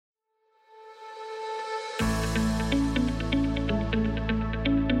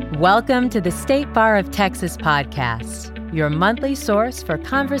Welcome to the State Bar of Texas podcast, your monthly source for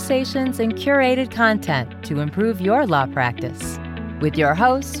conversations and curated content to improve your law practice. With your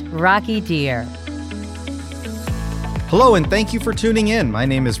host, Rocky Deer. Hello, and thank you for tuning in. My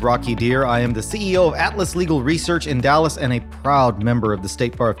name is Rocky Deer. I am the CEO of Atlas Legal Research in Dallas and a proud member of the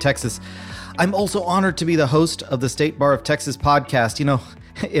State Bar of Texas. I'm also honored to be the host of the State Bar of Texas podcast. You know,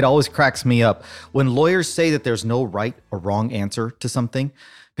 it always cracks me up when lawyers say that there's no right or wrong answer to something.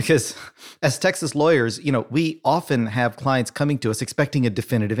 Because as Texas lawyers, we often have clients coming to us expecting a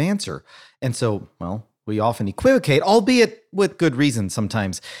definitive answer. And so, we often equivocate, albeit with good reason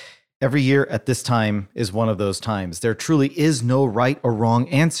sometimes. Every year at this time is one of those times. There truly is no right or wrong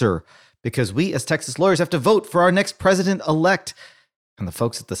answer because we as Texas lawyers have to vote for our next president-elect. And the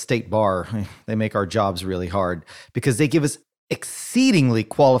folks at the State Bar, they make our jobs really hard because they give us exceedingly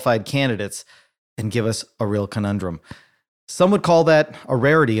qualified candidates and give us a real conundrum. Some would call that a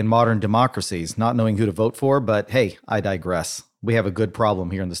rarity in modern democracies, not knowing who to vote for, but hey, I digress. We have a good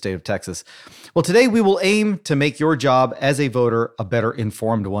problem here in the state of Texas. Well, today we will aim to make your job as a voter a better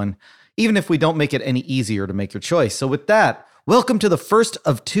informed one, even if we don't make it any easier to make your choice. So with that, welcome to the first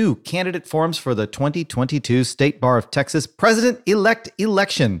of two candidate forums for the 2022 State Bar of Texas President-elect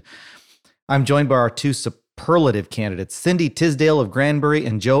election. I'm joined by our two superlative candidates, Cindy Tisdale of Granbury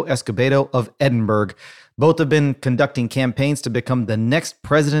and Joe Escobedo of Edinburgh. Both have been conducting campaigns to become the next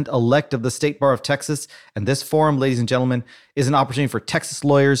president-elect of the State Bar of Texas. And this forum, ladies and gentlemen, is an opportunity for Texas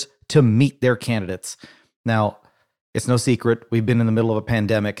lawyers to meet their candidates. Now, it's no secret, we've been in the middle of a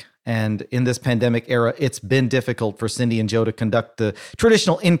pandemic. And in this pandemic era, it's been difficult for Cindy and Joe to conduct the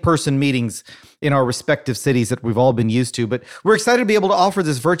traditional in-person meetings in our respective cities that we've all been used to. But we're excited to be able to offer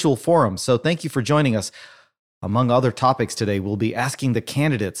this virtual forum. So thank you for joining us. Among other topics today, we'll be asking the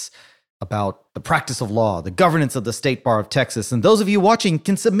candidates about the practice of law, the governance of the State Bar of Texas. And those of you watching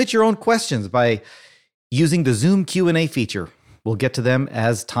can submit your own questions by using the Zoom Q&A feature. We'll get to them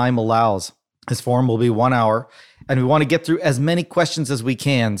as time allows. This forum will be 1 hour, and we want to get through as many questions as we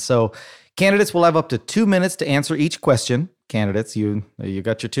can. So candidates will have up to 2 minutes to answer each question. Candidates, you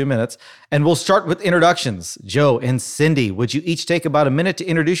got your 2 minutes. And we'll start with introductions. Joe and Cindy, would you each take about a minute to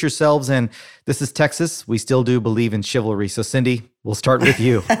introduce yourselves? And this is Texas. We still do believe in chivalry. So Cindy, we'll start with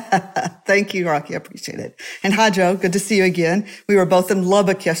you. Thank you, Rocky. I appreciate it. And hi, Joe. Good to see you again. We were both in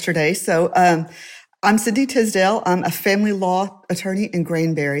Lubbock yesterday. So I'm Cindy Tisdale. I'm a family law attorney in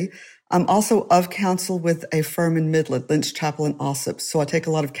Granbury. I'm also of counsel with a firm in Midland, Lynch, Chappell, and Ossip. So I take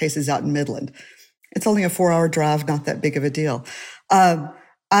a lot of cases out in Midland. It's only a 4-hour drive, not that big of a deal.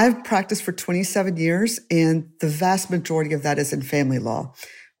 I've practiced for 27 years, and the vast majority of that is in family law.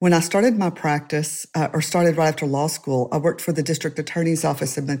 When I started my practice, or started right after law school, I worked for the district attorney's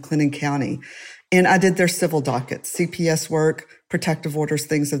office in McLennan County, and I did their civil dockets, CPS work, protective orders,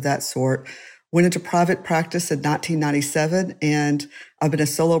 things of that sort. Went into private practice in 1997, and I've been a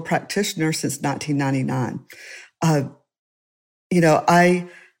solo practitioner since 1999.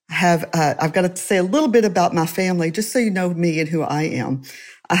 I've got to say a little bit about my family, just so you know me and who I am.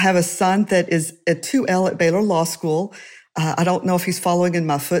 I have a son that is a 2L at Baylor Law School. I don't know if he's following in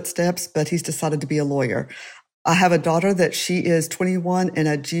my footsteps, but he's decided to be a lawyer. I have a daughter that she is 21 and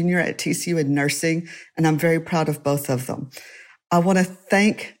a junior at TCU in nursing, and I'm very proud of both of them. I want to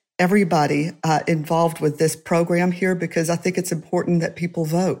thank everybody involved with this program here because I think it's important that people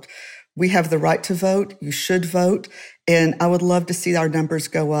vote. We have the right to vote. You should vote. And I would love to see our numbers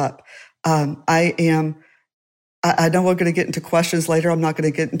go up. I know we're going to get into questions later. I'm not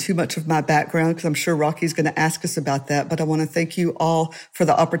going to get into too much of my background because I'm sure Rocky's going to ask us about that. But I want to thank you all for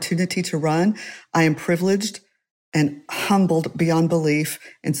the opportunity to run. I am privileged and humbled beyond belief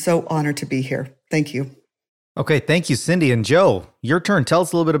and so honored to be here. Thank you. Okay, thank you, Cindy. And Joe, your turn. Tell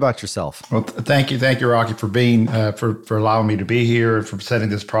us a little bit about yourself. Well, thank you, Rocky, for being for allowing me to be here and for setting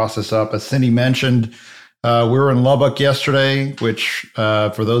this process up. As Cindy mentioned, we were in Lubbock yesterday, which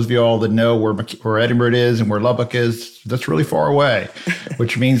for those of you all that know where Edinburgh is and where Lubbock is, that's really far away,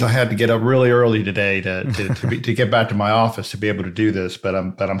 which means I had to get up really early today to get back to my office to be able to do this. But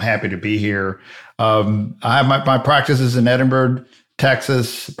I'm happy to be here. I have my practices in Edinburgh,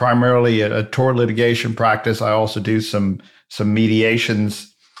 Texas, primarily a tort litigation practice. I also do some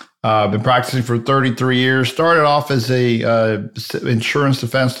mediations. I've been practicing for 33 years. Started off as a insurance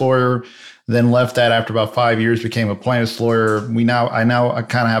defense lawyer, then left that after about 5 years. Became a plaintiff's lawyer. I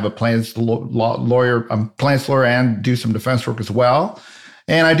kind of have a plaintiff's lawyer. I'm a plaintiff's lawyer and do some defense work as well.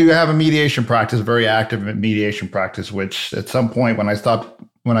 And I do have a mediation practice, a very active mediation practice. Which at some point when I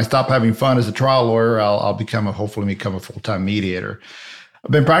stop having fun as a trial lawyer, I'll hopefully become a full-time mediator. I've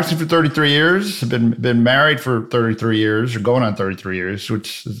been practicing for 33 years. I've been married for 33 years, or going on 33 years,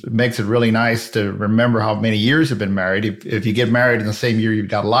 which makes it really nice to remember how many years I've been married. If you get married in the same year you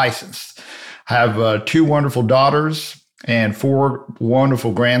got licensed. I have 2 wonderful daughters and 4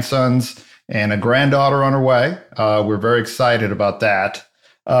 wonderful grandsons and a granddaughter on her way. We're very excited about that.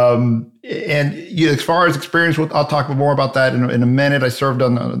 As far as experience, I'll talk more about that in a minute. I served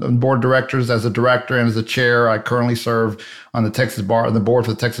on the board of directors as a director and as a chair. I currently serve on the board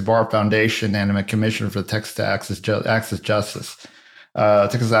for the Texas Bar Foundation, and I'm a commissioner for the Texas Access to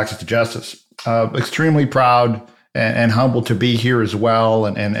Justice. Extremely proud and humbled to be here as well,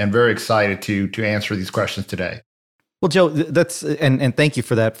 and very excited to answer these questions today. Well, Joe, that's and thank you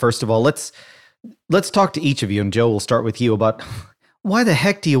for that. First of all, let's talk to each of you, and Joe, we'll start with you about why the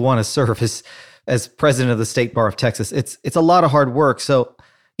heck do you want to serve as president of the State Bar of Texas? It's a lot of hard work. So,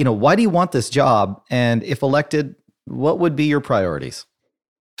 why do you want this job? And if elected, what would be your priorities?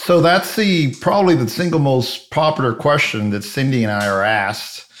 So that's probably the single most popular question that Cindy and I are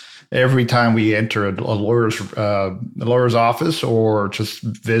asked every time we enter a lawyer's office or just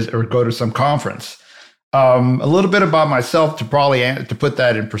visit or go to some conference. A little bit about myself to put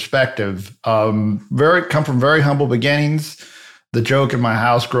that in perspective. Come from very humble beginnings. The joke in my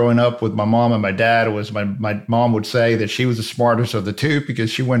house growing up with my mom and my dad was my mom would say that she was the smartest of the two because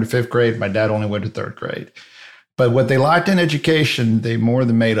she went to 5th grade. My dad only went to 3rd grade. But what they lacked in education, they more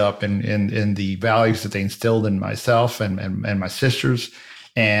than made up in the values that they instilled in myself and my sisters.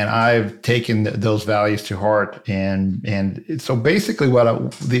 And I've taken those values to heart. And so basically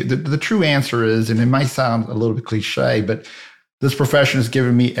the true answer is, and it might sound a little bit cliche, but this profession has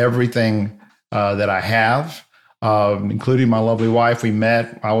given me everything that I have. Including my lovely wife. We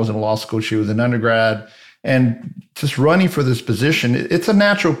met. I was in law school. She was an undergrad. And just running for this position, it's a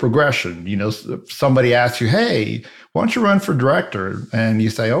natural progression. Somebody asks you, hey, why don't you run for director? And you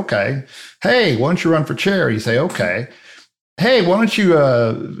say, okay. Hey, why don't you run for chair? You say, okay. Hey, why don't you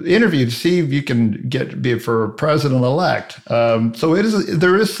interview to see if you can be for president-elect? So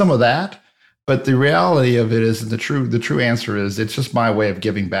there is some of that. But the reality of it is the true answer is it's just my way of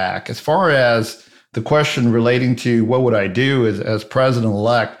giving back. As far as the question relating to what would I do as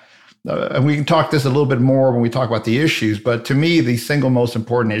president-elect, and we can talk this a little bit more when we talk about the issues, but to me, the single most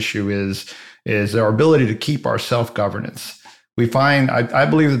important issue is our ability to keep our self-governance. We find, I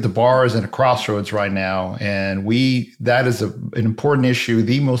believe that the bar is at a crossroads right now, and that is an important issue,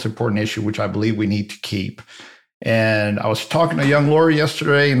 the most important issue, which I believe we need to keep. And I was talking to a young lawyer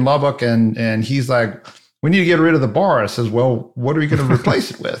yesterday in Lubbock, and he's like, we need to get rid of the bar. I says, well, what are we going to replace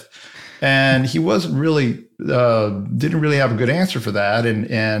it with? And he wasn't really, didn't really have a good answer for that.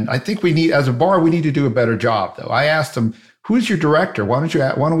 And I think as a bar, we need to do a better job, though. I asked him, who's your director? Why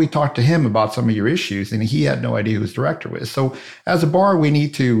don't we talk to him about some of your issues? And he had no idea who his director was. So as a bar, we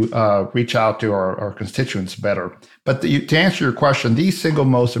need to reach out to our constituents better. But to answer your question, the single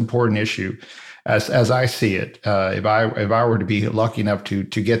most important issue, as I see it, if I were to be lucky enough to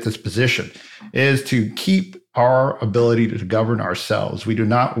get this position, is to keep our ability to govern ourselves. We do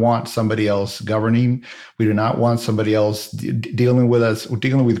not want somebody else governing. We do not want somebody else dealing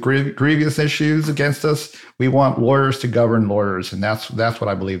with grievous issues against us. We want lawyers to govern lawyers, and that's what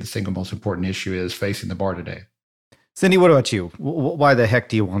I believe the single most important issue is facing the bar today. Cindy, what about you? Why the heck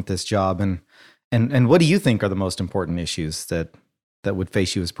do you want this job, and what do you think are the most important issues that would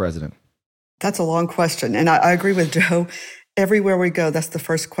face you as president? That's a long question, and I agree with Joe. Everywhere we go, that's the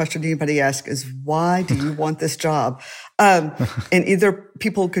first question anybody asks is, why do you want this job? And either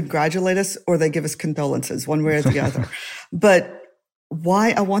people congratulate us or they give us condolences, one way or the other. But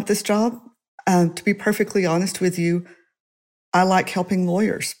why I want this job? To be perfectly honest with you, I like helping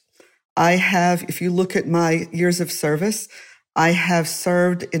lawyers. If you look at my years of service, I have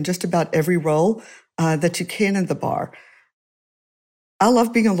served in just about every role that you can in the bar. I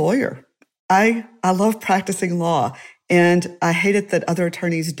love being a lawyer. I love practicing law. And I hate it that other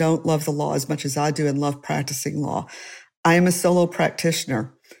attorneys don't love the law as much as I do and love practicing law. I am a solo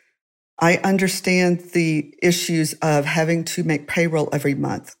practitioner. I understand the issues of having to make payroll every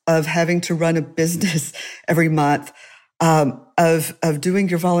month, of having to run a business every month, of doing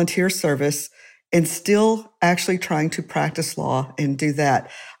your volunteer service and still actually trying to practice law and do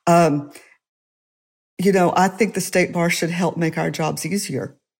that. I think the state bar should help make our jobs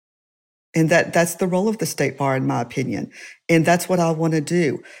easier. And that's the role of the state bar, in my opinion. And that's what I want to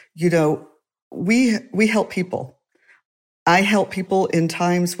do. We help people. I help people in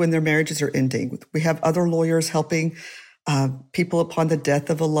times when their marriages are ending. We have other lawyers helping people upon the death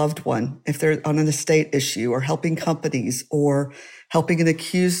of a loved one, if they're on an estate issue, or helping companies, or helping an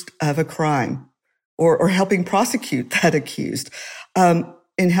accused of a crime, or helping prosecute that accused.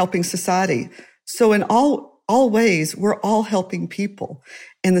 in helping society. So in all ways, we're all helping people.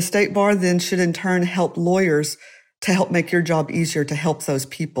 And the State Bar then should in turn help lawyers to help make your job easier, to help those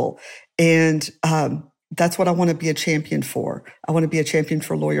people. And that's what I want to be a champion for. I want to be a champion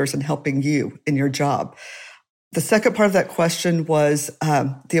for lawyers and helping you in your job. The second part of that question was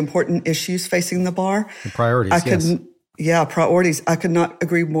the important issues facing the bar. The priorities, yes. Yeah, priorities. I could not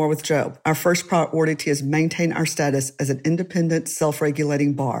agree more with Joe. Our first priority is maintain our status as an independent,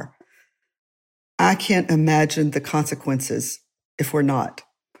 self-regulating bar. I can't imagine the consequences if we're not.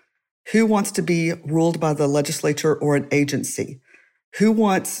 Who wants to be ruled by the legislature or an agency? Who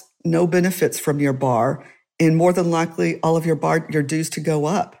wants no benefits from your bar and more than likely all of your dues to go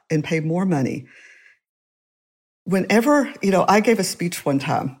up and pay more money? Whenever, I gave a speech one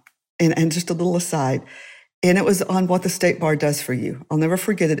time, and just a little aside, and it was on what the State Bar does for you. I'll never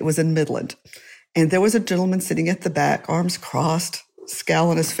forget it. It was in Midland. And there was a gentleman sitting at the back, arms crossed,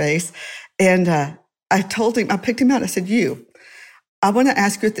 scowl on his face. And I picked him out. I said, I want to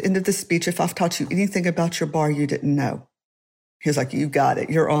ask you at the end of the speech if I've taught you anything about your bar you didn't know. He was like, you got it.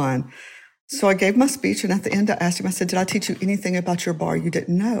 You're on. So I gave my speech. And at the end, I asked him, I said, did I teach you anything about your bar you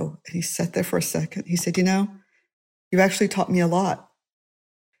didn't know? And he sat there for a second. He said, you actually taught me a lot.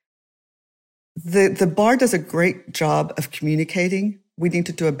 The bar does a great job of communicating. We need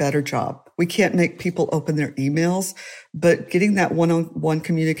to do a better job. We can't make people open their emails, but getting that one-on-one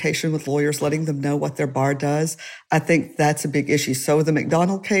communication with lawyers, letting them know what their bar does, I think that's a big issue. So the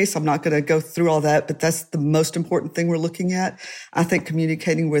McDonald case, I'm not going to go through all that, but that's the most important thing we're looking at. I think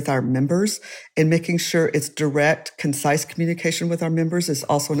communicating with our members and making sure it's direct, concise communication with our members is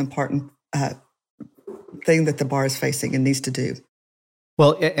also an important thing that the bar is facing and needs to do.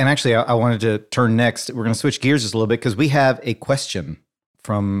 Well, and actually, I wanted to turn next. We're going to switch gears just a little bit because we have a question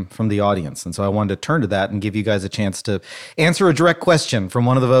from the audience. And so I wanted to turn to that and give you guys a chance to answer a direct question from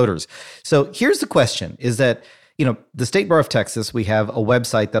one of the voters. So here's the question, is that, the State Bar of Texas, we have a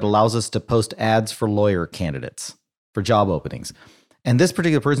website that allows us to post ads for lawyer candidates for job openings. And this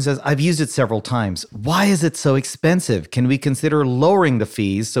particular person says, I've used it several times. Why is it so expensive? Can we consider lowering the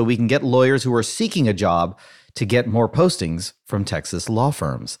fees so we can get lawyers who are seeking a job to get more postings from Texas law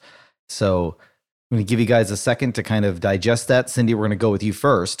firms? So I'm going to give you guys a second to kind of digest that. Cindy, we're going to go with you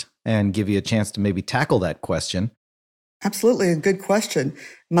first and give you a chance to maybe tackle that question. Absolutely. A good question.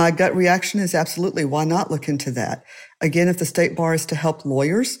 My gut reaction is absolutely. Why not look into that? Again, if the State Bar is to help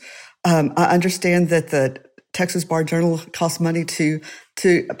lawyers, I understand that the Texas Bar Journal costs money to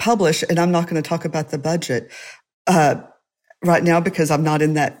publish, and I'm not going to talk about the budget right now because I'm not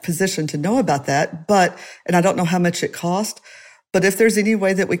in that position to know about that. And I don't know how much it costs. But if there's any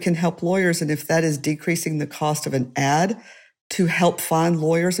way that we can help lawyers, and if that is decreasing the cost of an ad to help find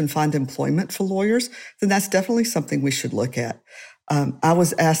lawyers and find employment for lawyers, then that's definitely something we should look at. I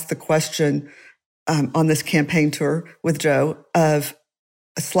was asked the question on this campaign tour with Joe of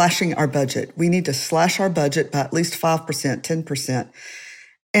slashing our budget. We need to slash our budget by at least 5%, 10%.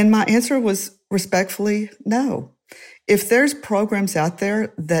 And my answer was respectfully, no. If there's programs out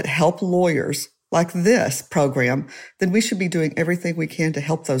there that help lawyers like this program, then we should be doing everything we can to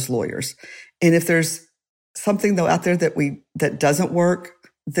help those lawyers. And if there's something though out there that doesn't work,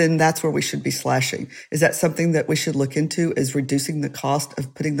 then that's where we should be slashing. Is that something that we should look into, is reducing the cost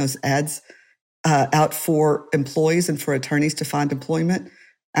of putting those ads out for employees and for attorneys to find employment?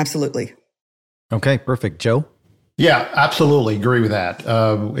 Absolutely. Okay, perfect. Joe? Yeah, absolutely agree with that.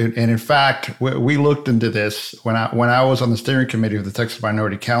 And in fact, we looked into this when I was on the steering committee of the Texas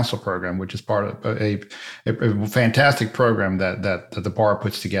Minority Council program, which is part of a fantastic program that the bar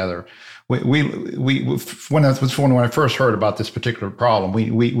puts together. When I first heard about this particular problem,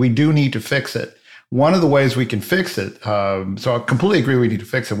 we do need to fix it. One of the ways we can fix it, so I completely agree we need to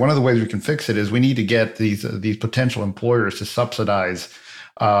fix it. One of the ways we can fix it is we need to get these potential employers to subsidize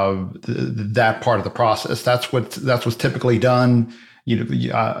that part of the process. That's what's typically done.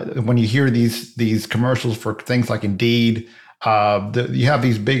 When you hear these commercials for things like Indeed, you have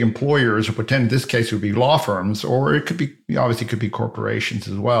these big employers who pretend in this case it would be law firms, or it could be corporations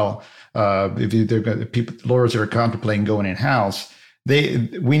as well. If lawyers that are contemplating going in-house,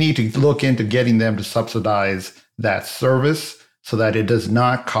 we need to look into getting them to subsidize that service so that it does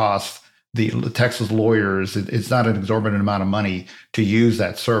not cost the Texas lawyers. It's not an exorbitant amount of money to use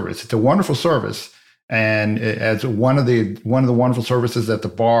that service. It's a wonderful service, and as one of the wonderful services that the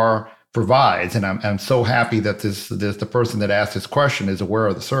bar provides. And I'm so happy that the person that asked this question is aware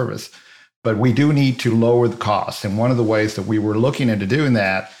of the service. But we do need to lower the cost, and one of the ways that we were looking into doing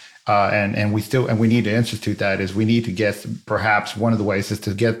that, and we need to institute that, is we need to get, perhaps one of the ways is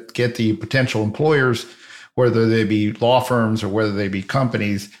to get the potential employers, whether they be law firms or whether they be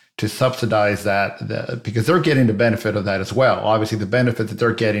companies, to subsidize that because they're getting the benefit of that as well. Obviously, the benefit that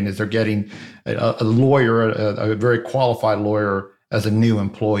they're getting is they're getting a lawyer, a very qualified lawyer as a new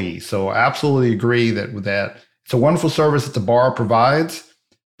employee. So I absolutely agree that it's a wonderful service that the bar provides,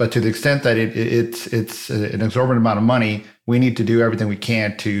 but to the extent that it's an exorbitant amount of money, we need to do everything we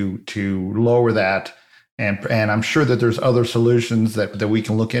can to lower that. And I'm sure that there's other solutions that we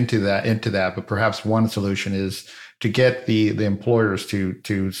can look into that. But perhaps one solution is to get the employers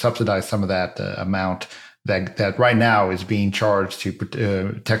to subsidize some of that amount that right now is being charged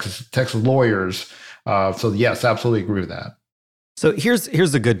to Texas lawyers. So yes, absolutely agree with that. So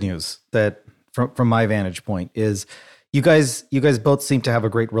here's the good news that from my vantage point is you guys both seem to have a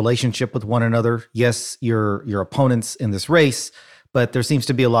great relationship with one another. Yes, you're opponents in this race, but there seems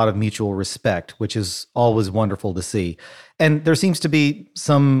to be a lot of mutual respect, which is always wonderful to see. And there seems to be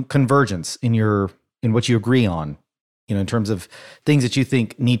some convergence in what you agree on, in terms of things that you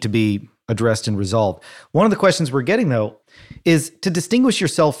think need to be addressed and resolved. One of the questions we're getting, though, is to distinguish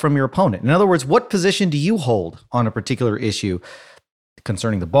yourself from your opponent. In other words, what position do you hold on a particular issue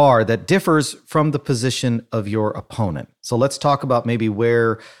concerning the bar that differs from the position of your opponent? So let's talk about maybe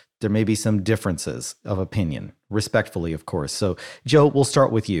where there may be some differences of opinion, respectfully, of course. So, Joe, we'll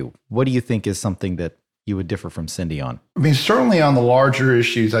start with you. What do you think is something that you would differ from Cindy on? I mean, certainly on the larger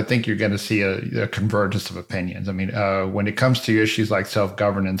issues, I think you're going to see a convergence of opinions. I mean, when it comes to issues like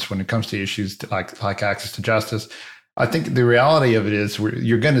self-governance, when it comes to issues like access to justice, I think the reality of it is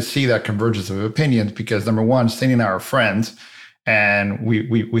you're going to see that convergence of opinions because, number one, Cindy and I are friends, and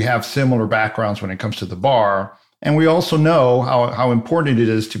we have similar backgrounds when it comes to the bar. And we also know how important it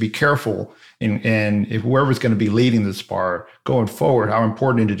is to be careful in if whoever's going to be leading this bar going forward, how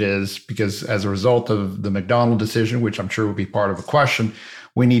important it is, because as a result of the McDonald decision, which I'm sure will be part of a question,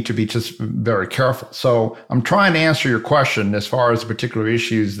 we need to be just very careful. So I'm trying to answer your question as far as the particular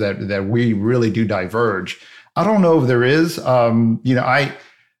issues that we really do diverge. I don't know if there is, I'm being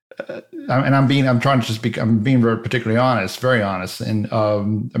very particularly honest, very honest. And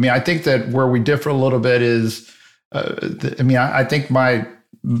I think that where we differ a little bit is, I think my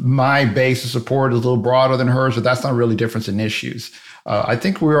base of support is a little broader than hers, but that's not really a difference in issues. I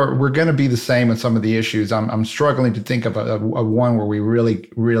think we're going to be the same in some of the issues. I'm struggling to think of a one where we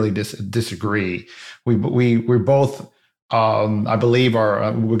really disagree. We're both, I believe,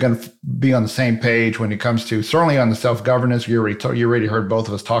 we're going to be on the same page when it comes to certainly on the self-governance. You already heard both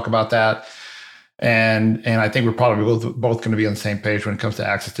of us talk about that. And I think we're probably both going to be on the same page when it comes to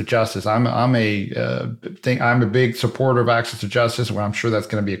access to justice. I'm a big supporter of access to justice, where I'm sure that's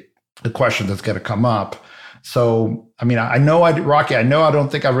going to be a question that's going to come up. So, Rocky, I don't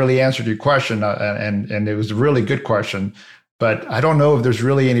think I really answered your question, and it was a really good question, but I don't know if there's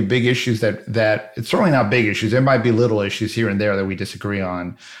really any big issues that it's certainly not big issues. There might be little issues here and there that we disagree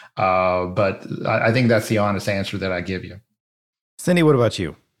on, but I think that's the honest answer that I give you. Cindy, what about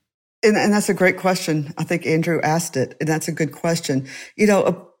you? And that's a great question. I think Andrew asked it, and that's a good question.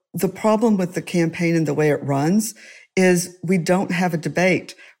 The problem with the campaign and the way it runs is we don't have a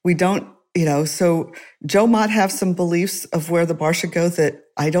debate. We don't, so Joe might have some beliefs of where the bar should go that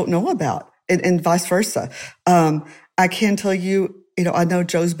I don't know about, and vice versa. I can tell you, I know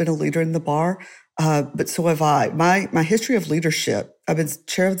Joe's been a leader in the bar, but so have I. My history of leadership, I've been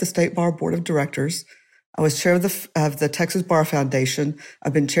chair of the State Bar Board of Directors. I was chair of the Texas Bar Foundation.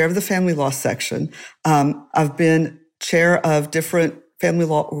 I've been chair of the Family Law Section. I've been chair of different family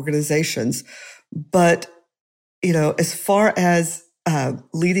law organizations. But, as far as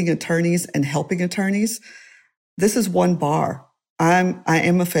leading attorneys and helping attorneys, this is one bar. I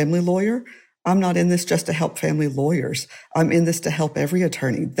am a family lawyer. I'm not in this just to help family lawyers. I'm in this to help every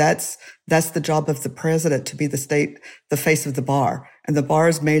attorney. That's the job of the president, to be the face of the bar. And the bar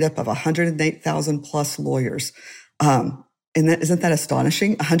is made up of 108,000 plus lawyers. And isn't that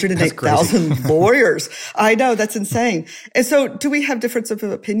astonishing? 108,000 lawyers. I know, that's insane. And so do we have differences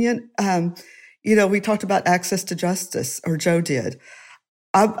of opinion? We talked about access to justice, or Joe did.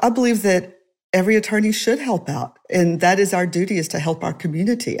 I believe that every attorney should help out. And that is our duty, is to help our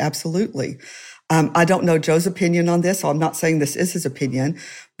community. Absolutely. I don't know Joe's opinion on this, so I'm not saying this is his opinion,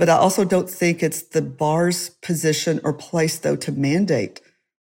 but I also don't think it's the bar's position or place, though, to mandate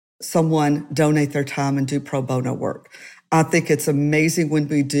someone donate their time and do pro bono work. I think it's amazing when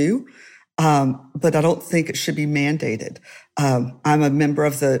we do, but I don't think it should be mandated. I'm a member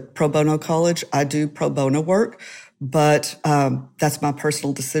of the Pro Bono College. I do pro bono work, but that's my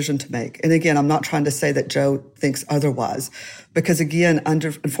personal decision to make. And again, I'm not trying to say that Joe thinks otherwise, because again,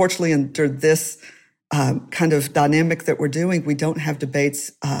 unfortunately, under this kind of dynamic that we're doing, we don't have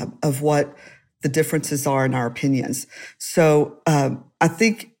debates of what the differences are in our opinions. So I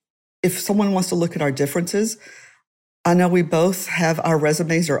think if someone wants to look at our differences, I know we both have our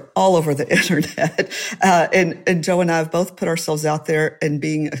resumes are all over the internet. And Joe and I have both put ourselves out there and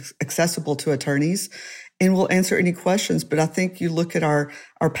being accessible to attorneys, and we'll answer any questions. But I think you look at our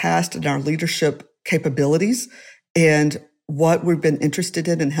past and our leadership capabilities and what we've been interested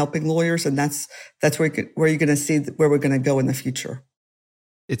in helping lawyers. And that's where you're going to see where we're going to go in the future.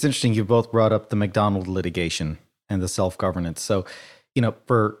 It's interesting. You both brought up the McDonald litigation and the self-governance. So,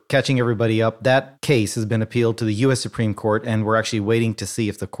 for catching everybody up, that case has been appealed to the U.S. Supreme Court, and we're actually waiting to see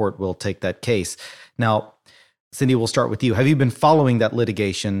if the court will take that case. Now, Cindy, we'll start with you. Have you been following that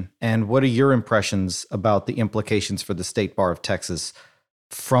litigation, and what are your impressions about the implications for the State Bar of Texas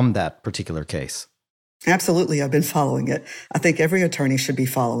from that particular case? Absolutely. I've been following it. I think every attorney should be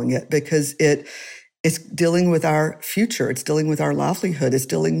following it because it's dealing with our future. It's dealing with our livelihood. It's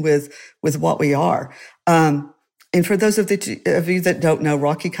dealing with what we are. And for those of you that don't know,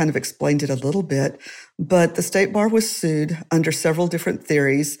 Rocky kind of explained it a little bit, but the State Bar was sued under several different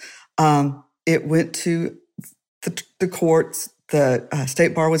theories. It went to the courts. The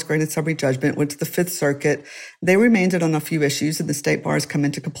State Bar was granted summary judgment, went to the Fifth Circuit. They remanded on a few issues, and the State Bar has come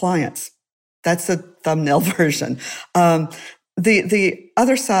into compliance. That's a thumbnail version. The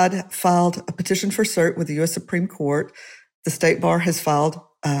other side filed a petition for cert with the U.S. Supreme Court. The State Bar has filed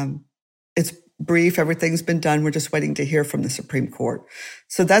its brief. Everything's been done. We're just waiting to hear from the Supreme Court.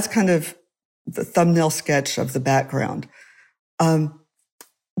 So that's kind of the thumbnail sketch of the background. The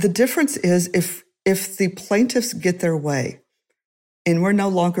difference is if the plaintiffs get their way and we're no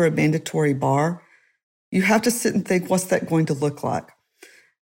longer a mandatory bar, you have to sit and think, what's that going to look like?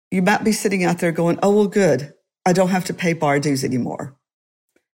 You might be sitting out there going, oh, well, good. I don't have to pay bar dues anymore.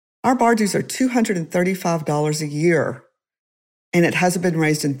 Our bar dues are $235 a year, and it hasn't been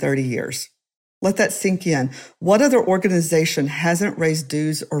raised in 30 years. Let that sink in. What other organization hasn't raised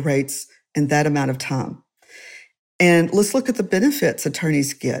dues or rates in that amount of time? And let's look at the benefits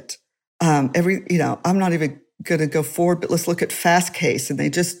attorneys get. I'm not even going to go forward, but let's look at Fast Case. And they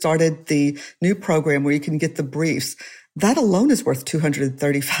just started the new program where you can get the briefs. That alone is worth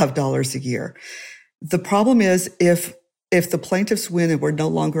 $235 a year. The problem is if the plaintiffs win and we're no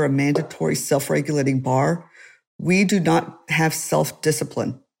longer a mandatory self-regulating bar, we do not have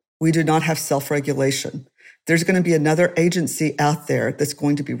self-discipline. We do not have self-regulation. There's going to be another agency out there that's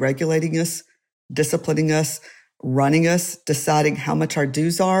going to be regulating us, disciplining us, running us, deciding how much our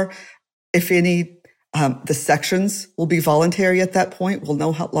dues are. If any, the sections will be voluntary at that point. We'll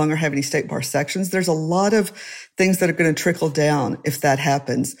no longer have any State Bar sections. There's a lot of things that are going to trickle down if that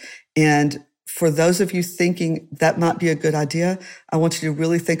happens. And for those of you thinking that might be a good idea, I want you to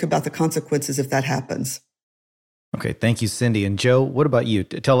really think about the consequences if that happens. Okay, thank you, Cindy. And Joe, what about you?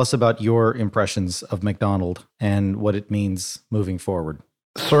 Tell us about your impressions of McDonald and what it means moving forward.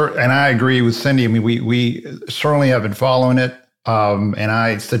 Sir, and I agree with Cindy. I mean, we certainly have been following it, and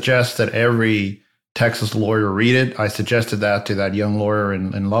I suggest that every Texas lawyer read it. I suggested that to that young lawyer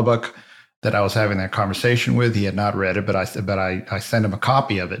in Lubbock that I was having that conversation with. He had not read it, but I sent him a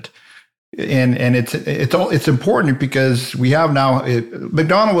copy of it. And it's important because we have now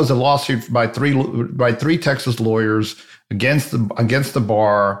McDonald was a lawsuit by three Texas lawyers against the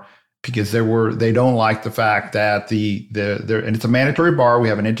bar because they don't like the fact that and it's a mandatory bar. We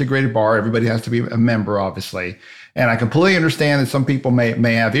have an integrated bar. Everybody has to be a member, obviously. And I completely understand that some people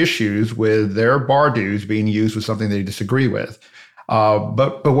may have issues with their bar dues being used with something they disagree with.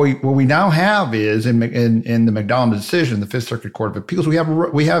 But what we now have is in the McDonald decision, the Fifth Circuit Court of Appeals,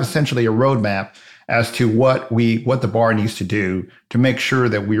 we have essentially a roadmap as to what the bar needs to do to make sure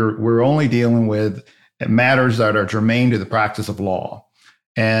that we're only dealing with matters that are germane to the practice of law,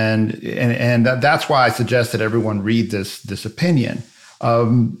 and that's why I suggest that everyone read this opinion. For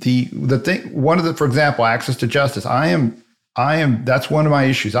example, access to justice. That's one of my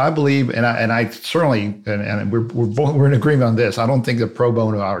issues. I believe, and I certainly, and we're in agreement on this. I don't think that pro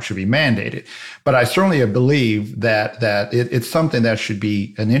bono hours should be mandated, but I certainly believe that it's something that should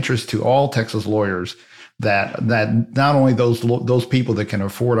be an interest to all Texas lawyers. That not only those people that can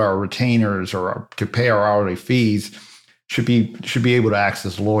afford our retainers or to pay our hourly fees should be able to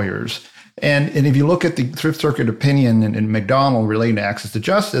access lawyers. And if you look at the Fifth Circuit opinion in McDonald relating to access to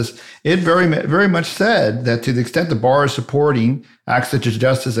justice, it very, very much said that to the extent the bar is supporting access to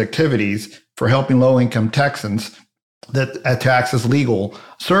justice activities for helping low-income Texans to access legal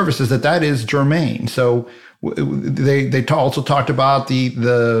services, that is germane. So they also talked about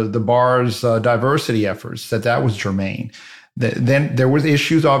the bar's diversity efforts, that was germane. Then there was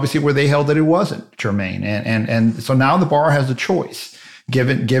issues, obviously, where they held that it wasn't germane. And so now the bar has a choice.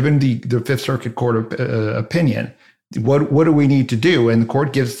 given the Fifth Circuit Court opinion, what do we need to do? And the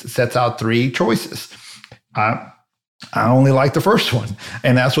court sets out three choices. I only like the first one,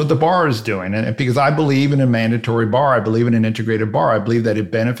 and that's what the bar is doing. And because I believe in a mandatory bar, I believe in an integrated bar. I believe that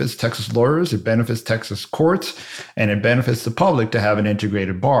it benefits Texas lawyers, it benefits Texas courts, and it benefits the public to have an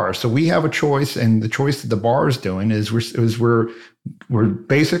integrated bar. So we have a choice, and the choice that the bar is doing is we're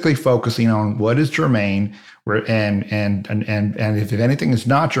basically focusing on what is germane. And if anything is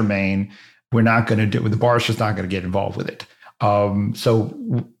not germane, we're not going to do. The bar is just not going to get involved with it. So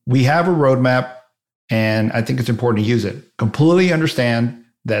we have a roadmap. And I think it's important to use it. Completely understand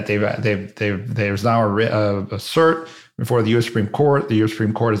that there's now a cert before the U.S. Supreme Court. The U.S.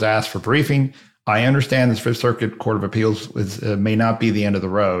 Supreme Court has asked for briefing. I understand this Fifth Circuit Court of Appeals may not be the end of the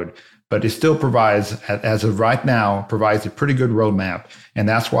road, but it still provides, as of right now, provides a pretty good roadmap. And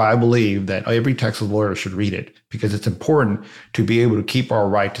that's why I believe that every Texas lawyer should read it, because it's important to be able to keep our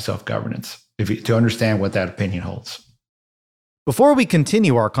right to self-governance, to understand what that opinion holds. Before we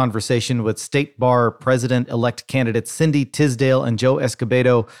continue our conversation with State Bar President-elect candidates Cindy Tisdale and Joe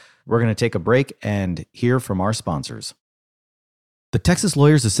Escobedo, we're going to take a break and hear from our sponsors. The Texas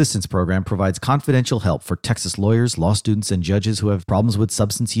Lawyers Assistance Program provides confidential help for Texas lawyers, law students, and judges who have problems with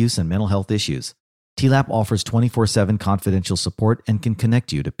substance use and mental health issues. TLAP offers 24/7 confidential support and can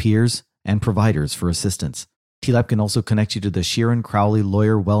connect you to peers and providers for assistance. TLAP can also connect you to the Sheeran Crowley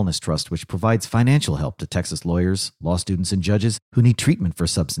Lawyer Wellness Trust, which provides financial help to Texas lawyers, law students, and judges who need treatment for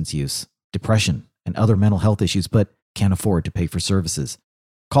substance use, depression, and other mental health issues, but can't afford to pay for services.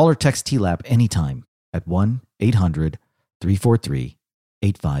 Call or text TLAP anytime at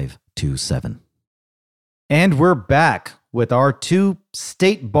 1-800-343-8527. And we're back with our two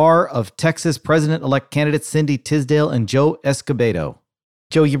State Bar of Texas President-elect candidates, Cindy Tisdale and Joe Escobedo.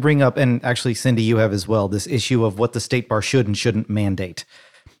 Joe, you bring up, and actually, Cindy, you have as well, this issue of what the state bar should and shouldn't mandate.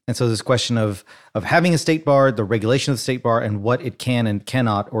 And so this question of having a state bar, the regulation of the state bar, and what it can and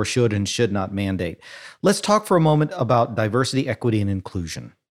cannot or should and should not mandate. Let's talk for a moment about diversity, equity, and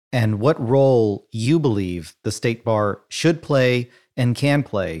inclusion, and what role you believe the state bar should play and can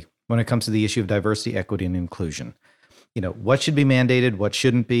play when it comes to the issue of diversity, equity, and inclusion. You know, what should be mandated, what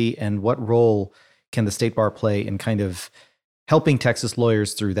shouldn't be, and what role can the state bar play in kind of helping Texas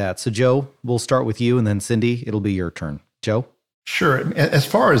lawyers through that. So, Joe, we'll start with you, and then Cindy, it'll be your turn. Joe? Sure. As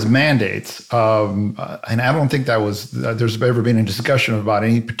far as mandates, and I don't think there's ever been a discussion about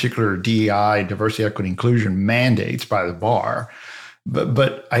any particular DEI, diversity, equity, inclusion mandates by the bar.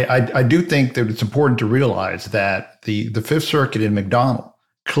 But I do think that it's important to realize that the Fifth Circuit in McDonald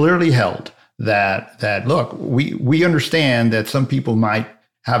clearly held that look, we understand that some people might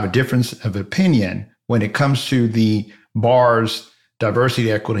have a difference of opinion when it comes to the bar's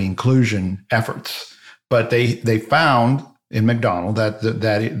diversity, equity, inclusion efforts, but they found in McDonald that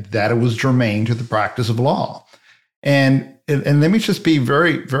it was germane to the practice of law, and let me just be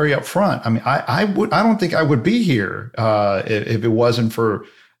very, very upfront. I mean, I don't think I would be here if it wasn't for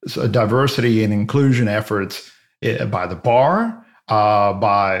diversity and inclusion efforts by the bar,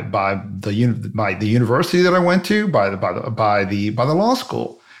 by the university that I went to, by the law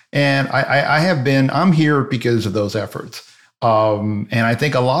school. And I'm here because of those efforts. And I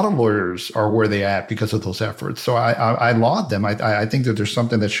think a lot of lawyers are where they at because of those efforts. So I laud them. I think that there's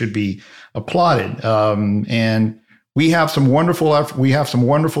something that should be applauded. And we have some wonderful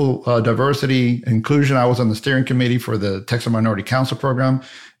diversity inclusion. I was on the steering committee for the Texas Minority Council program.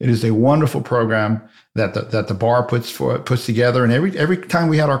 It is a wonderful program that the bar puts together. And every time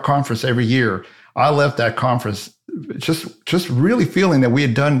we had our conference every year, I left that conference just really feeling that we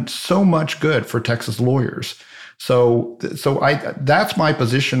had done so much good for Texas lawyers. So that's my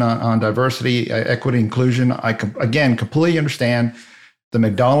position on diversity, equity, inclusion. I again completely understand the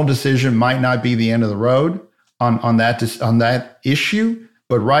McDonald decision might not be the end of the road on that issue,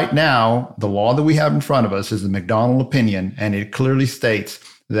 but right now the law that we have in front of us is the McDonald opinion, and it clearly states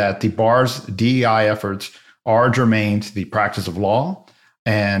that the bar's DEI efforts are germane to the practice of law.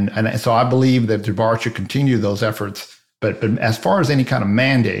 And so I believe that the bar should continue those efforts. But as far as any kind of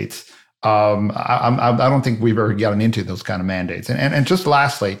mandates, I don't think we've ever gotten into those kind of mandates. And just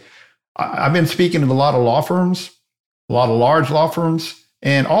lastly, I've been speaking to a lot of law firms, a lot of large law firms,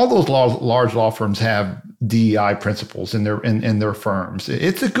 and all those large law firms have DEI principles in their firms.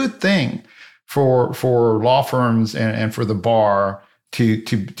 It's a good thing for law firms and for the bar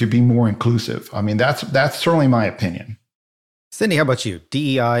to be more inclusive. I mean, that's certainly my opinion. Cindy, how about you?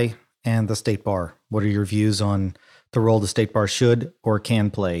 DEI and the state bar. What are your views on the role the state bar should or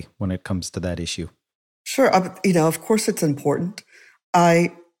can play when it comes to that issue? Sure. Of course it's important.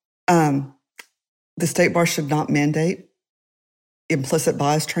 The state bar should not mandate. implicit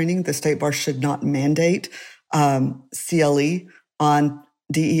bias training. The state bar should not mandate CLE on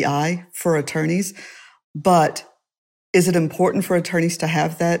DEI for attorneys. But is it important for attorneys to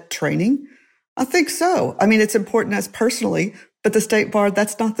have that training? I think so. I mean, it's important as personally, but the state bar,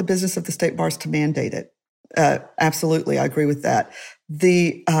 that's not the business of the state bars to mandate it. Absolutely. I agree with that.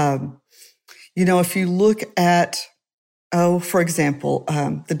 If you look at, for example,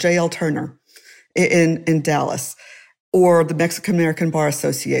 the J.L. Turner in Dallas or the Mexican American Bar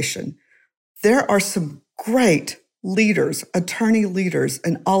Association, there are some great leaders, attorney leaders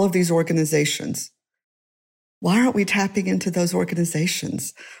in all of these organizations. Why aren't we tapping into those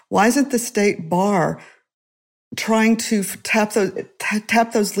organizations? Why isn't the state bar trying to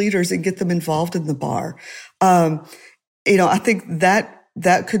tap those leaders and get them involved in the bar? I think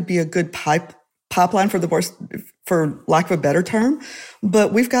that could be a good pipeline for the bar, for lack of a better term.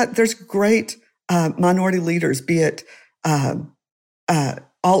 But there's great minority leaders, be it all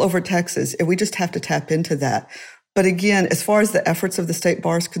over Texas, and we just have to tap into that. But again, as far as the efforts of the state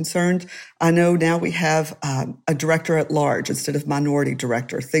bar is concerned, I know now we have a director at large instead of minority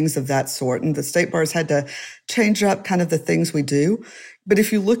director, things of that sort. And the state bars had to change up kind of the things we do. But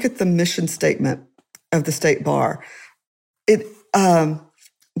if you look at the mission statement of the state bar, the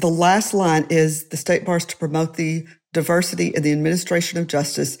last line is the state bar is to promote the diversity in the administration of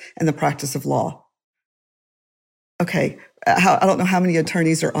justice and the practice of law. Okay, I don't know how many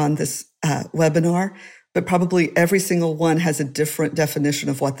attorneys are on this webinar, but probably every single one has a different definition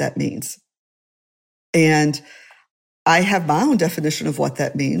of what that means. And I have my own definition of what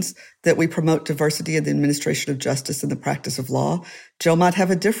that means, that we promote diversity in the administration of justice and the practice of law. Joe might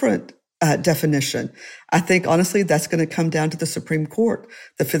have a different definition. I think, honestly, that's going to come down to the Supreme Court.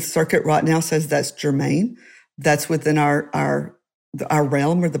 The Fifth Circuit right now says that's germane. That's within our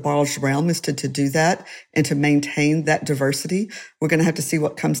realm, or the bar's realm, is to do that and to maintain that diversity. We're going to have to see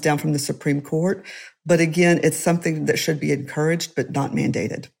what comes down from the Supreme Court. But again, it's something that should be encouraged, but not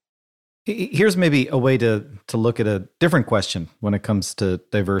mandated. Here's maybe a way to look at a different question when it comes to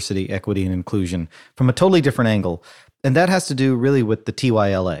diversity, equity, and inclusion from a totally different angle. And that has to do really with the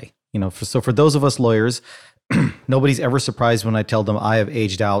TYLA. So for those of us lawyers, nobody's ever surprised when I tell them I have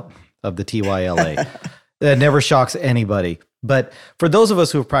aged out of the TYLA. That never shocks anybody. But for those of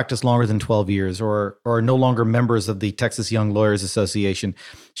us who have practiced longer than 12 years or are no longer members of the Texas Young Lawyers Association,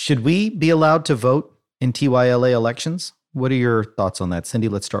 should we be allowed to vote in TYLA elections? What are your thoughts on that? Cindy,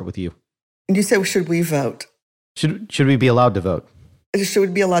 let's start with you. And you say, should we vote? Should we be allowed to vote? Should we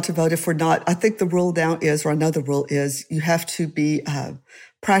be allowed to vote? If we're not, I think the rule now is, or another rule is, you have to be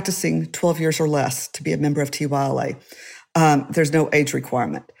practicing 12 years or less to be a member of TYLA. There's no age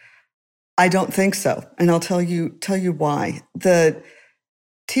requirement. I don't think so. And I'll tell you why. The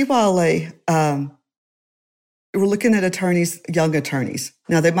TYLA, we're looking at attorneys, young attorneys.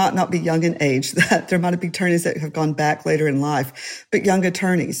 Now, they might not be young in age. There might be attorneys that have gone back later in life, but young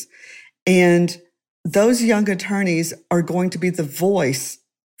attorneys. And those young attorneys are going to be the voice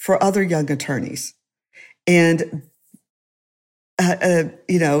for other young attorneys. And,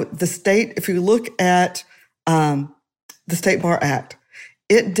 the state, if you look at the State Bar Act,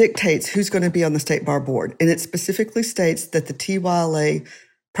 it dictates who's going to be on the State Bar Board. And it specifically states that the TYLA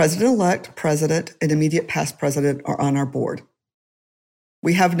president-elect, president, and immediate past president are on our board.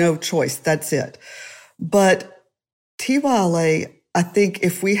 We have no choice. That's it. But TYLA, I think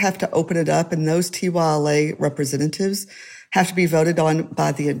if we have to open it up and those TYLA representatives have to be voted on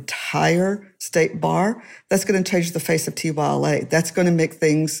by the entire State Bar, that's going to change the face of TYLA. That's going to make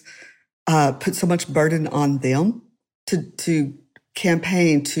things, put so much burden on them to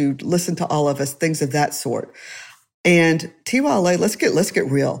campaign, to listen to all of us, things of that sort. And TYLA, let's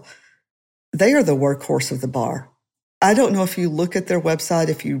get real. They are the workhorse of the bar. I don't know if you look at their website,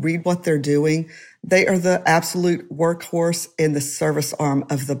 if you read what they're doing, they are the absolute workhorse and the service arm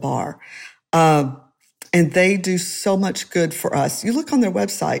of the bar. And they do so much good for us. You look on their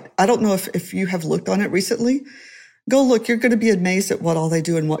website. I don't know if you have looked on it recently. Go look. You're going to be amazed at what all they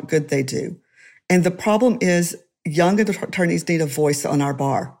do and what good they do. And the problem is, young attorneys need a voice on our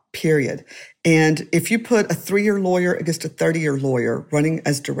bar, period. And if you put a 3-year lawyer against a 30-year lawyer running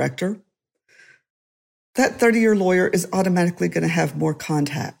as director, that 30-year lawyer is automatically going to have more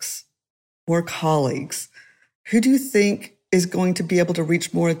contacts, more colleagues. Who do you think is going to be able to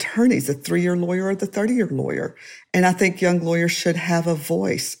reach more attorneys, the 3-year lawyer or the 30-year lawyer? And I think young lawyers should have a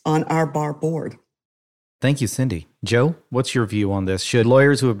voice on our bar board. Thank you, Cindy. Joe, what's your view on this? Should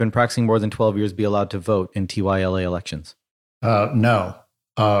lawyers who have been practicing more than 12 years be allowed to vote in TYLA elections? No,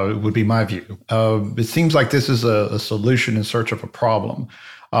 it would be my view. It seems like this is a solution in search of a problem.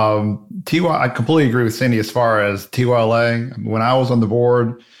 I completely agree with Cindy as far as TYLA. When I was on the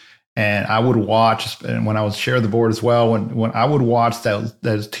board, and I would watch, and when I was chair of the board as well, when I would watch that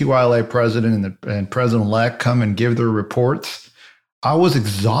TYLA president and president-elect come and give their reports, I was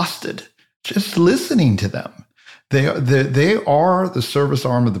exhausted just listening to them. They are the service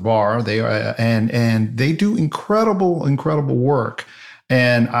arm of the bar. They are, and they do incredible work.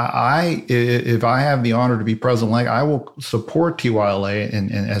 And if I have the honor to be president-elect, I will support TYLA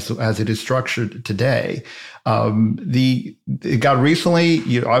and as it is structured today. The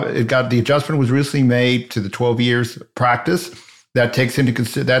adjustment was recently made to the 12 years practice that takes into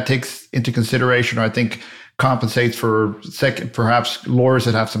consideration, I think, compensates for perhaps lawyers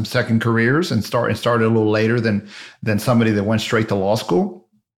that have some second careers and started a little later than somebody that went straight to law school.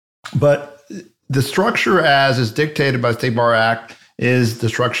 But the structure as is dictated by the State Bar Act is the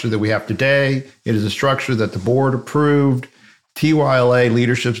structure that we have today. It is a structure that the board approved. TYLA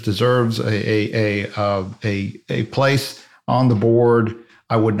leadership deserves a place on the board.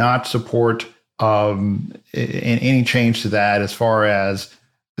 I would not support any change to that as far as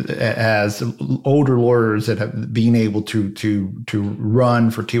older lawyers that have been able to run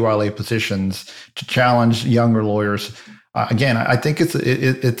for TYLA positions to challenge younger lawyers. Again, I think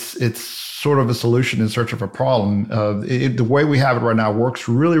it's sort of a solution in search of a problem. The way we have it right now works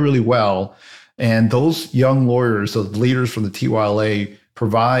really, really well. And those young lawyers, those leaders from the TYLA,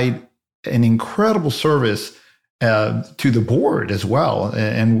 provide an incredible service to the board as well.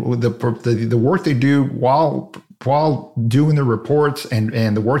 And the work they do while doing the reports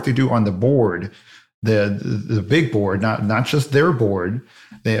and the work they do on the board, the big board, not just their board.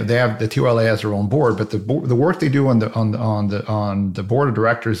 They have the TYLA has their own board, but the work they do on the board of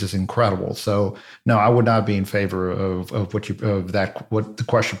directors is incredible. So no, I would not be in favor of what the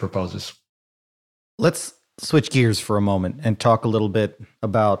question proposes. Let's switch gears for a moment and talk a little bit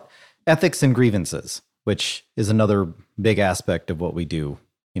about ethics and grievances, which is another big aspect of what we do,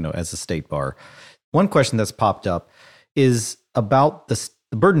 as a state bar. One question that's popped up is about the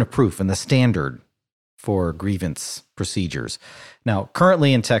burden of proof and the standard for grievance procedures. Now,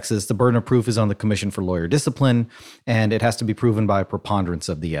 currently in Texas, the burden of proof is on the Commission for Lawyer Discipline, and it has to be proven by a preponderance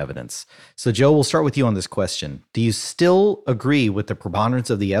of the evidence. So, Joe, we'll start with you on this question. Do you still agree with the preponderance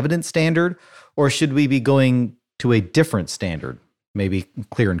of the evidence standard, or should we be going to a different standard, maybe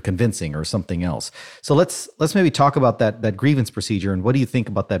clear and convincing or something else? So let's maybe talk about that grievance procedure, and what do you think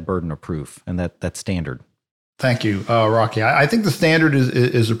about that burden of proof and that standard? Thank you, Rocky. I think the standard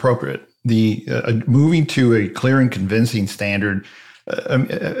is appropriate. The moving to a clear and convincing standard.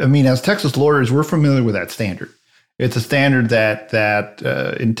 As Texas lawyers, we're familiar with that standard. It's a standard that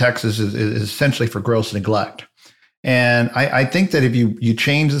in Texas is essentially for gross neglect. And I think that if you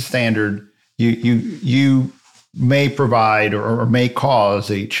change the standard, you may provide or may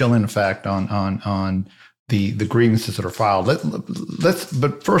cause a chilling effect on the grievances that are filed.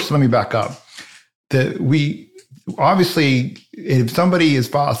 But first, let me back up. Obviously, if somebody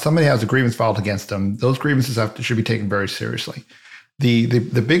has a grievance filed against them, those grievances should be taken very seriously.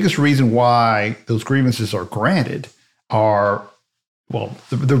 The biggest reason why those grievances are granted are,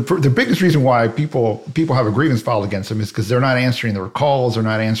 the biggest reason why people have a grievance filed against them is because they're not answering their calls, they're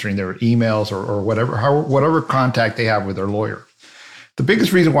not answering their emails or whatever contact they have with their lawyer. The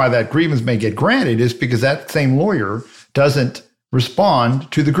biggest reason why that grievance may get granted is because that same lawyer doesn't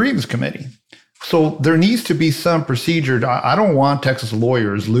respond to the grievance committee. So there needs to be some procedure. I don't want Texas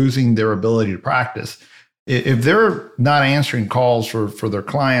lawyers losing their ability to practice. If they're not answering calls for their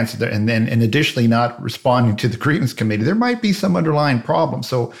clients and additionally not responding to the grievance committee, there might be some underlying problem.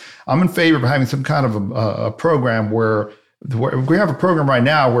 So I'm in favor of having some kind of a program where we have a program right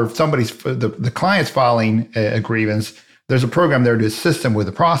now where if the client's filing a grievance, there's a program there to assist them with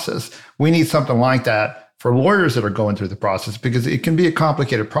the process. We need something like that for lawyers that are going through the process because it can be a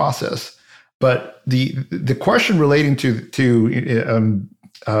complicated process. But the question relating to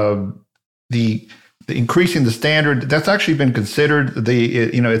the increasing the standard, that's actually been considered.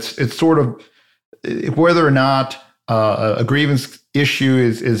 It's sort of whether or not a grievance issue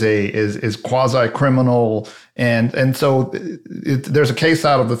is quasi criminal, and so there's a case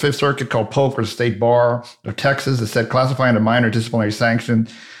out of the Fifth Circuit called Polk v. State Bar of Texas that said classifying a minor disciplinary sanction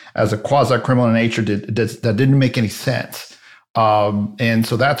as a quasi criminal in nature that didn't make any sense. And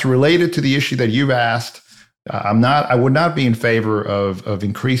so that's related to the issue that you've asked. I would not be in favor of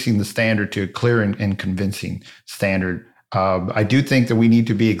increasing the standard to a clear and convincing standard. I do think that we need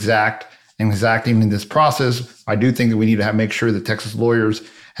to be exacting in this process. I do think that we need to make sure that Texas lawyers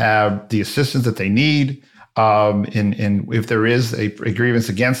have the assistance that they need, in if there is a grievance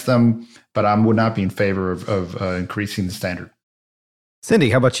against them. But I would not be in favor of increasing the standard. Cindy,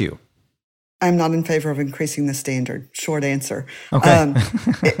 how about you? I'm not in favor of increasing the standard. Short answer. Okay.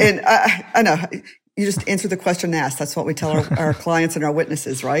 And I know you just answer the question asked. That's what we tell our clients and our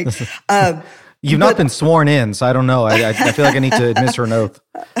witnesses, right? You've not been sworn in, so I don't know. I feel like I need to administer an oath.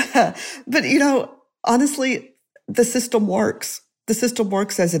 But, honestly, the system works. The system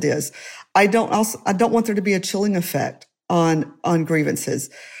works as it is. I don't want there to be a chilling effect on grievances.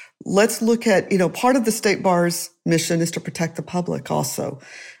 Let's look at, part of the State Bar's mission is to protect the public also.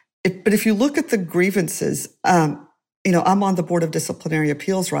 But if you look at the grievances, I'm on the Board of Disciplinary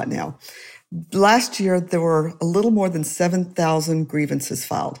Appeals right now. Last year, there were a little more than 7,000 grievances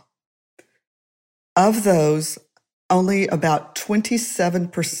filed. Of those, only about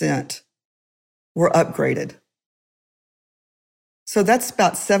 27% were upgraded. So that's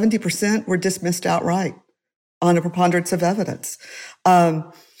about 70% were dismissed outright on a preponderance of evidence.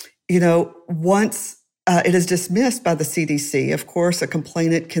 Once it is dismissed by the CDC, of course, a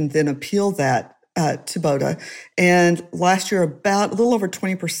complainant can then appeal that to BODA. And last year, about a little over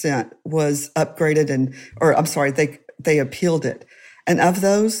 20% was upgraded they appealed it. And of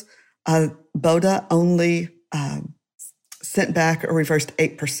those, BODA only sent back or reversed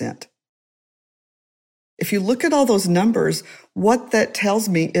 8%. If you look at all those numbers, what that tells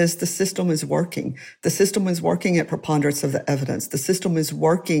me is the system is working. The system is working at preponderance of the evidence. The system is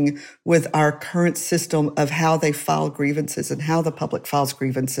working with our current system of how they file grievances and how the public files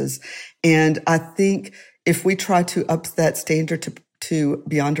grievances. And I think if we try to up that standard to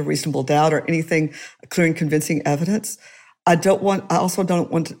beyond a reasonable doubt or anything clear and convincing evidence, I also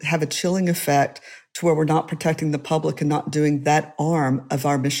don't want to have a chilling effect to where we're not protecting the public and not doing that arm of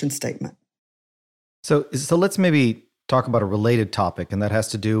our mission statement. So let's maybe talk about a related topic, and that has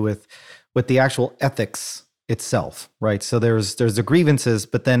to do with the actual ethics itself, right? So there's the grievances,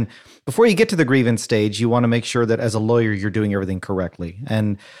 but then before you get to the grievance stage, you want to make sure that as a lawyer, you're doing everything correctly.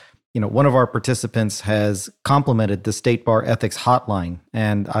 And one of our participants has complimented the State Bar Ethics Hotline,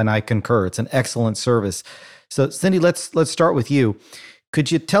 and I concur. It's an excellent service. So Cindy, let's start with you. Could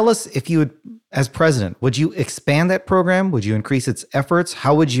you tell us if you would, as president, would you expand that program? Would you increase its efforts?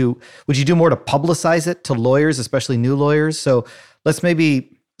 How would you do more to publicize it to lawyers, especially new lawyers? So let's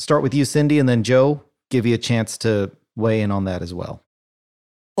maybe start with you, Cindy, and then Joe, give you a chance to weigh in on that as well.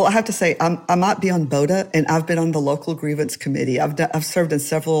 Well, I have to say, I might be on BODA, and I've been on the local grievance committee. I've served in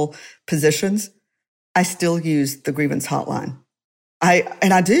several positions. I still use the grievance hotline.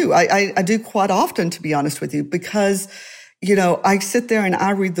 I do quite often, to be honest with you, because I sit there and I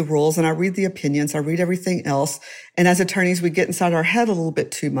read the rules and I read the opinions, I read everything else. And as attorneys, we get inside our head a little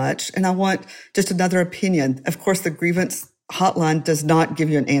bit too much. And I want just another opinion. Of course, the grievance hotline does not give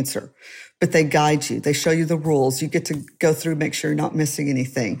you an answer, but they guide you. They show you the rules. You get to go through, make sure you're not missing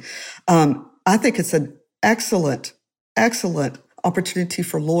anything. I think it's an excellent opportunity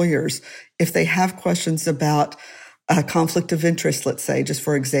for lawyers if they have questions about a conflict of interest, let's say, just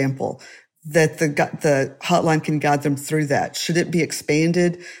for example, that the hotline can guide them through that. Should it be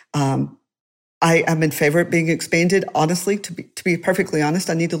expanded? I'm in favor of it being expanded. Honestly, to be perfectly honest,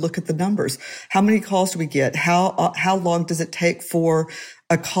 I need to look at the numbers. How many calls do we get? How long does it take for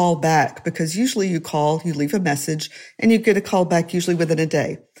a call back? Because usually you call, you leave a message, and you get a call back usually within a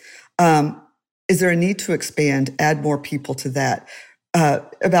day. Is there a need to expand, add more people to that?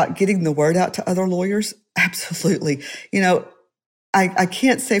 About getting the word out to other lawyers? Absolutely. I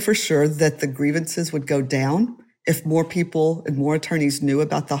can't say for sure that the grievances would go down if more people and more attorneys knew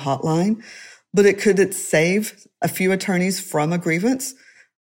about the hotline, but could it save a few attorneys from a grievance?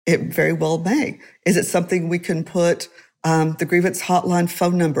 It very well may. Is it something we can put the grievance hotline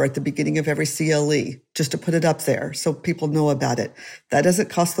phone number at the beginning of every CLE, just to put it up there so people know about it? That doesn't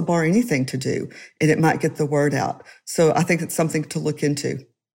cost the bar anything to do, and it might get the word out. So I think it's something to look into.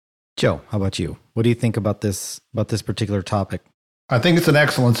 Joe, how about you? What do you think about this particular topic? I think it's an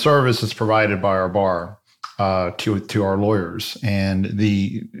excellent service that's provided by our bar to our lawyers. And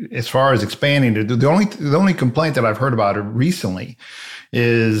as far as expanding it, the only complaint that I've heard about it recently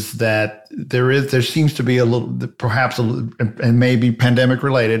is that there seems to be a little, perhaps and maybe pandemic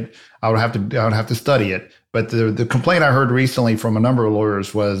related. I would have to study it. But the complaint I heard recently from a number of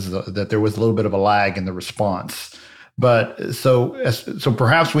lawyers was that there was a little bit of a lag in the response. But so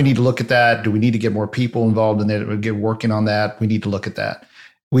perhaps we need to look at that. Do we need to get more people involved in it? Get working on that. We need to look at that.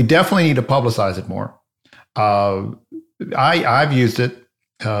 We definitely need to publicize it more. I've used it.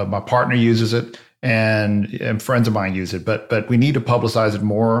 My partner uses it, and friends of mine use it. But we need to publicize it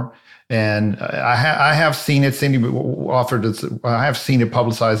more. And I have seen it. Cindy offered it. I have seen it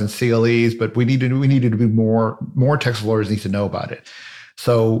publicized in CLEs. But we needed to be more Texas lawyers need to know about it.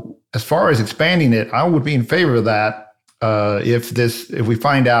 So as far as expanding it, I would be in favor of that. if we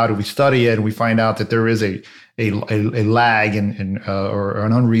find out, if we study it, and we find out that there is a lag or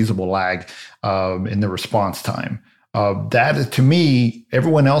an unreasonable lag in the response time. That is, to me,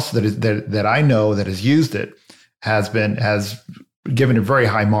 everyone else that I know that has used it has given it very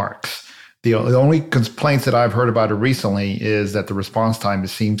high marks. The only complaints that I've heard about it recently is that the response time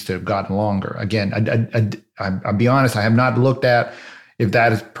seems to have gotten longer. Again, I'll be honest, I have not looked at if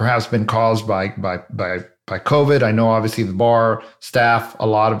that has perhaps been caused by COVID. I know obviously the bar staff, a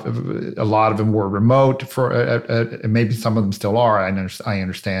lot of them were remote and maybe some of them still are. I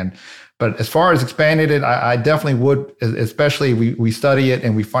understand. But as far as expanding it, I definitely would, especially we study it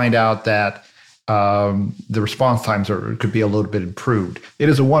and we find out that the response times could be a little bit improved. It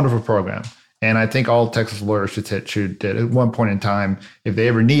is a wonderful program. And I think all Texas lawyers should at one point in time, if they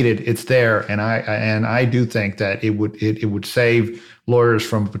ever need it, it's there. And I do think that it would save lawyers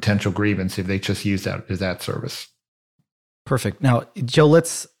from potential grievance if they just use that service. Perfect. Now, Joe,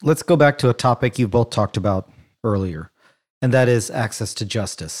 let's go back to a topic you both talked about earlier, and that is access to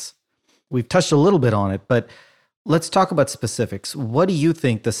justice. We've touched a little bit on it, but let's talk about specifics. What do you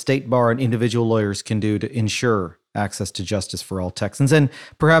think the state bar and individual lawyers can do to ensure access to justice for all Texans? And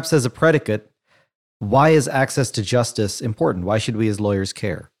perhaps as a predicate, why is access to justice important? Why should we as lawyers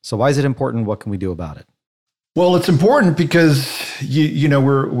care? So why is it important? What can we do about it? Well, it's important because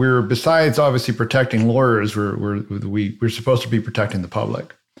we're besides obviously protecting lawyers, we're supposed to be protecting the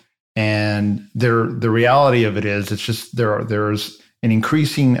public. And the reality of it is, it's just there's an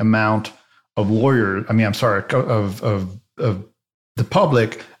increasing amount of lawyers. Of the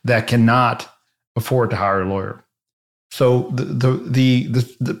public that cannot afford to hire a lawyer. So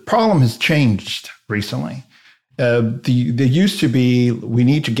the problem has changed recently. There used to be we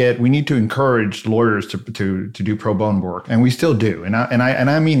need to encourage lawyers to do pro bono work, and we still do. And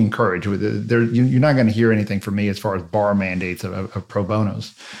I mean encourage. You're not going to hear anything from me as far as bar mandates of pro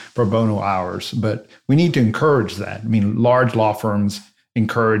bono hours, but we need to encourage that. I mean, large law firms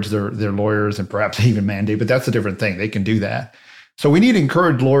encourage their lawyers and perhaps even mandate, but that's a different thing. They can do that. So we need to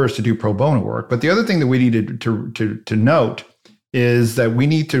encourage lawyers to do pro bono work. But the other thing that we need to note is that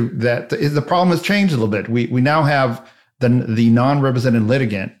the problem has changed a little bit. We now have the non-represented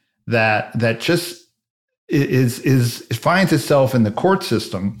litigant that just finds itself in the court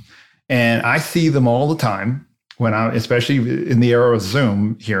system, and I see them all the time especially in the era of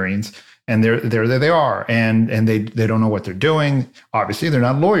Zoom hearings. And there they are, and they don't know what they're doing. Obviously, they're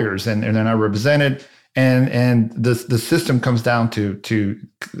not lawyers, and they're not represented. And the system comes down to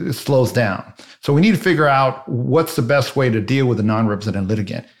slows down. So we need to figure out what's the best way to deal with a non-represented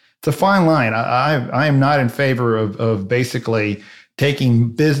litigant. It's a fine line. I am not in favor of basically taking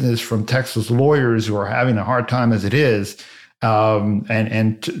business from Texas lawyers who are having a hard time as it is,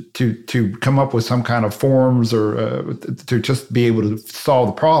 and to come up with some kind of forms or to just be able to solve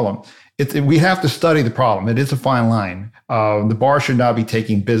the problem. We have to study the problem. It is a fine line. The bar should not be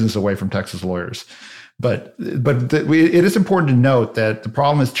taking business away from Texas lawyers. But it is important to note that the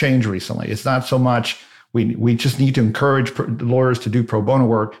problem has changed recently. It's not so much we just need to encourage lawyers to do pro bono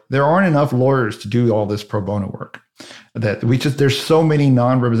work. There aren't enough lawyers to do all this pro bono work. There's so many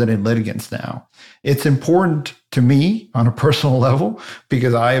non-represented litigants now. It's important to me on a personal level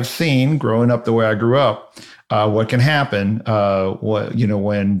because I have seen, growing up the way I grew up, what can happen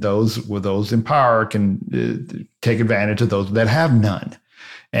when those in power can take advantage of those that have none.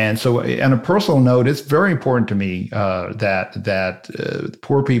 And so, on a personal note, it's very important to me that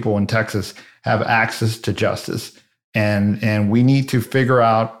poor people in Texas have access to justice, and we need to figure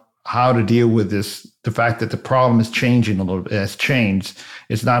out how to deal with this. The fact that the problem is changing a little bit has changed.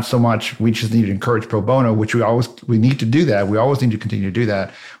 It's not so much we just need to encourage pro bono, which we need to do that. We always need to continue to do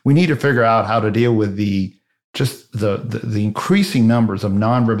that. We need to figure out how to deal with the increasing numbers of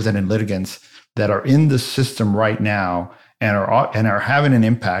non-represented litigants that are in the system right now and are having an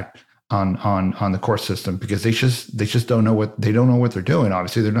impact on the court system because they just don't know what they're doing.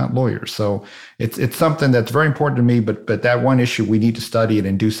 Obviously, they're not lawyers, so it's something that's very important to me. But that one issue, we need to study it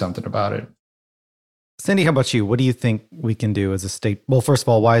and do something about it. Cindy, how about you? What do you think we can do as a state? Well, first of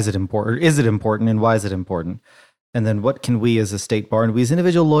all, why is it important? Is it important, and why is it important? And then what can we as a state bar and we as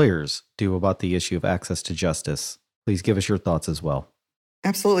individual lawyers do about the issue of access to justice? Please give us your thoughts as well.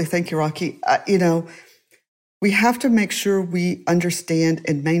 Absolutely. Thank you, Rocky. We have to make sure we understand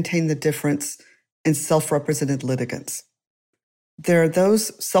and maintain the difference in self-represented litigants. There are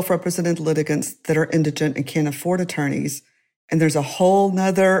those self-represented litigants that are indigent and can't afford attorneys. And there's a whole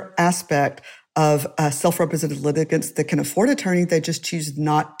nother aspect of self-represented litigants that can afford attorney. They just choose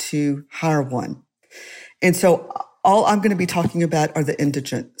not to hire one. And so All I'm going to be talking about are the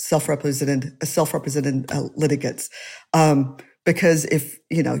indigent, self-represented litigants. Because if,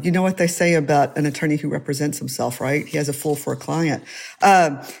 you know what they say about an attorney who represents himself, right? He has a fool for a client.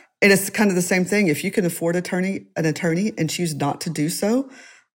 And it's kind of the same thing. If you can afford an attorney and choose not to do so,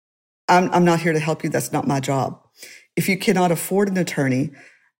 I'm not here to help you. That's not my job. If you cannot afford an attorney,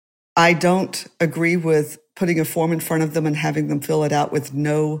 I don't agree with putting a form in front of them and having them fill it out with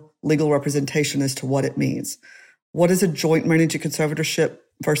no legal representation as to what it means. What is a joint managed conservatorship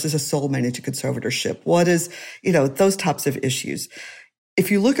versus a sole managed conservatorship? What is, those types of issues. If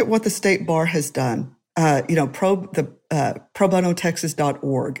you look at what the state bar has done,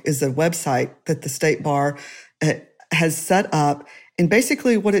 probonotexas.org is a website that the state bar has set up. And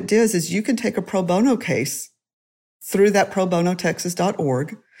basically what it does is you can take a pro bono case through that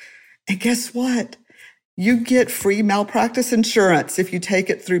probonotexas.org. And guess what? You get free malpractice insurance if you take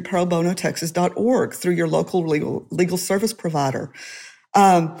it through probonotexas.org through your local legal service provider.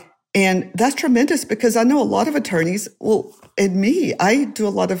 And that's tremendous because I know a lot of attorneys, and me, I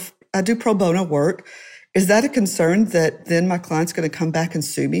do pro bono work. Is that a concern that then my client's going to come back and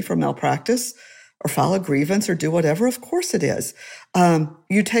sue me for malpractice or file a grievance or do whatever? Of course it is.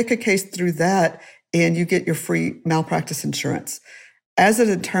 You take a case through that and you get your free malpractice insurance. As an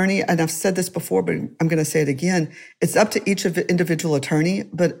attorney, and I've said this before, but I'm going to say it again, it's up to each individual attorney,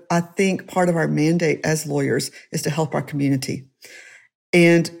 but I think part of our mandate as lawyers is to help our community.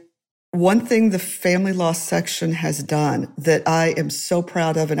 And one thing the family law section has done that I am so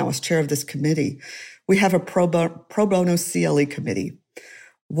proud of, and I was chair of this committee, we have a pro bono CLE committee.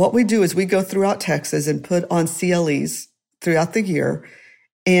 What we do is we go throughout Texas and put on CLEs throughout the year.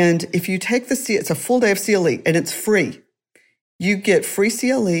 And if you take it's a full day of CLE and it's free. You get free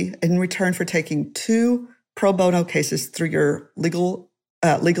CLE in return for taking 2 pro bono cases through your legal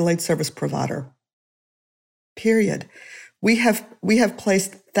aid service provider. Period. We have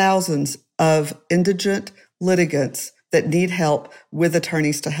placed thousands of indigent litigants that need help with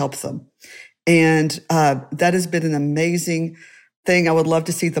attorneys to help them. And that has been an amazing thing. I would love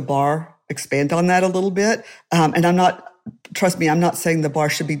to see the bar expand on that a little bit. And trust me, I'm not saying the bar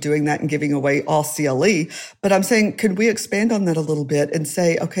should be doing that and giving away all CLE, but I'm saying, could we expand on that a little bit and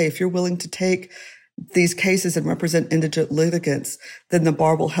say, okay, if you're willing to take these cases and represent indigent litigants, then the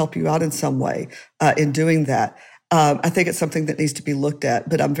bar will help you out in some way in doing that. I think it's something that needs to be looked at,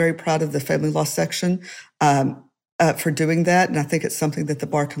 but I'm very proud of the family law section for doing that. And I think it's something that the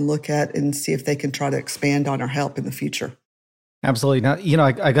bar can look at and see if they can try to expand on or help in the future. Absolutely. Now,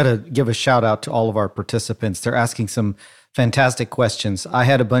 I got to give a shout out to all of our participants. They're asking some fantastic questions. I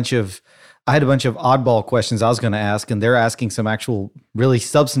had a bunch of oddball questions I was going to ask, and they're asking some actual really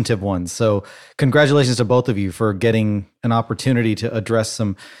substantive ones. So congratulations to both of you for getting an opportunity to address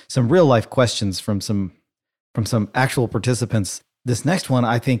some real life questions from some actual participants. This next one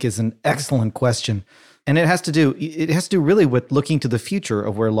I think is an excellent question, and it has to do really with looking to the future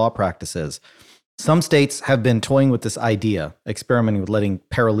of where law practice is. Some states have been toying with this idea, experimenting with letting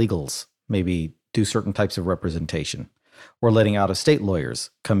paralegals maybe do certain types of representation, or letting out-of-state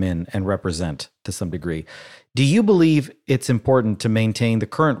lawyers come in and represent to some degree. Do you believe it's important to maintain the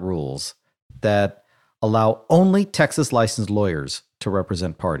current rules that allow only Texas licensed lawyers to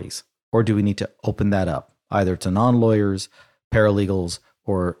represent parties? Or do we need to open that up, either to non-lawyers, paralegals,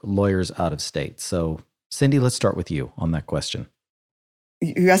 or lawyers out of state? So, Cindy, let's start with you on that question.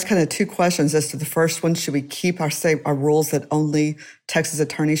 You asked kind of 2 questions. As to the first one, should we keep our rules that only Texas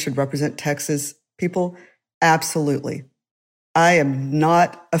attorneys should represent Texas people? Absolutely. I am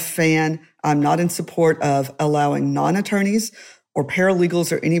not a fan. I'm not in support of allowing non-attorneys or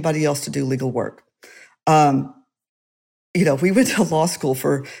paralegals or anybody else to do legal work. We went to law school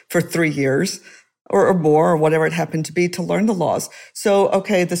for 3 years or more, or whatever it happened to be, to learn the laws. So,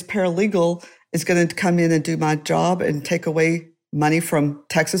 okay, this paralegal is going to come in and do my job and take away money from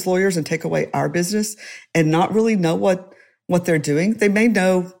Texas lawyers and take away our business and not really know what they're doing. They may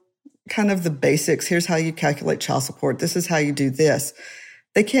know kind of the basics. Here's how you calculate child support. This is how you do this.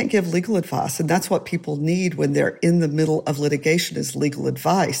 They can't give legal advice. And that's what people need when they're in the middle of litigation, is legal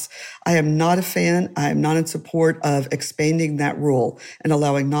advice. I am not a fan. I am not in support of expanding that rule and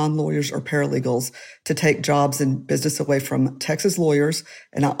allowing non-lawyers or paralegals to take jobs and business away from Texas lawyers.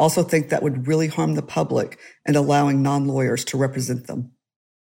 And I also think that would really harm the public and allowing non-lawyers to represent them.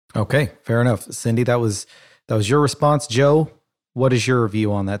 Okay, fair enough. Cindy, that was your response. Joe, what is your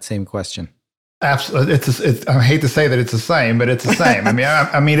view on that same question? Absolutely. I hate to say that it's the same, but it's the same.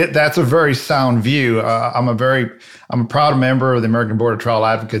 That's a very sound view. I'm a proud member of the American Board of Trial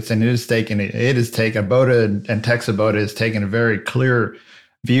Advocates, and BOTA and Texas BOTA has taken a very clear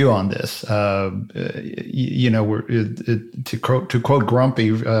view on this. To quote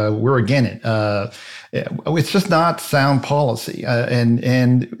Grumpy, we're again it. It's just not sound policy.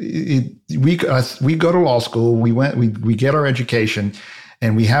 We go to law school. We get our education.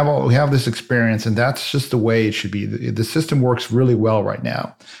 And we have this experience, and that's just the way it should be. The system works really well right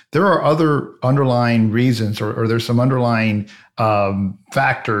now. There are other underlying reasons, or there's some underlying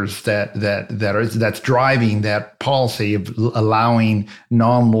factors that's driving that policy of allowing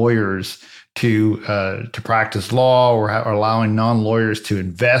non-lawyers to practice law, or allowing non-lawyers to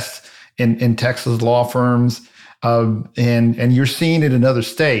invest in Texas law firms, and you're seeing it in other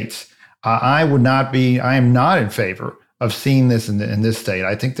states. I am not in favor of seeing this in this state.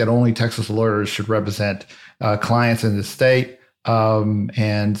 I think that only Texas lawyers should represent clients in the state.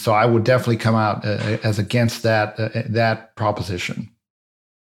 And so I would definitely come out as against that proposition.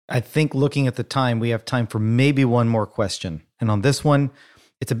 I think looking at the time, we have time for maybe one more question. And on this one,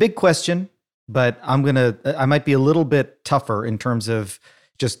 it's a big question, but I might be a little bit tougher in terms of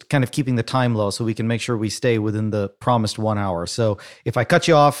just kind of keeping the time low so we can make sure we stay within the promised 1 hour. So if I cut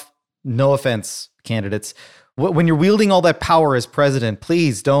you off, no offense, candidates. When you're wielding all that power as president,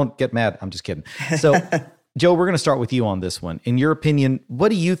 please don't get mad. I'm just kidding. So, Joe, we're going to start with you on this one. In your opinion, what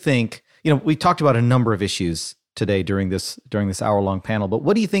do you think? We talked about a number of issues today during this hour-long panel, but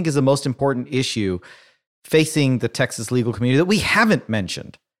what do you think is the most important issue facing the Texas legal community that we haven't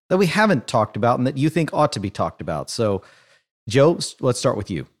mentioned, that we haven't talked about, and that you think ought to be talked about? So, Joe, let's start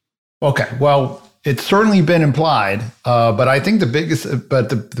with you. Okay. Well, it's certainly been implied, but I think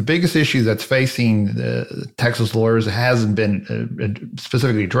the biggest issue that's facing Texas lawyers hasn't been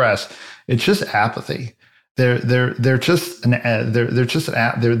specifically addressed. It's just apathy. They're just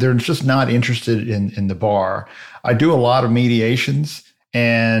not interested in the bar. I do a lot of mediations,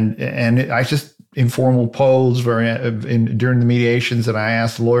 and I just informal polls during the mediations, and I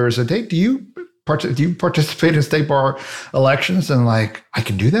ask lawyers, "Hey, do you participate in state bar elections?" And like, I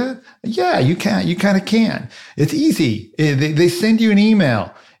can do that? Yeah, you can. You kind of can. It's easy. They send you an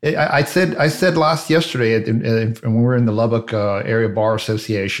email. I said yesterday when we were in the Lubbock Area Bar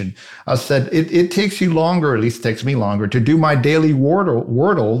Association, I said, it takes you longer, at least it takes me longer, to do my daily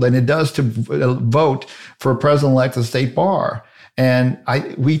wordle than it does to vote for a president-elect of the state bar. And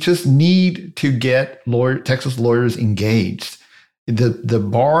we just need to get Texas lawyers engaged. The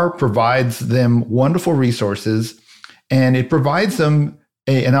bar provides them wonderful resources, and it provides them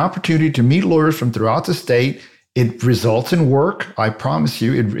an opportunity to meet lawyers from throughout the state. It results in work. I promise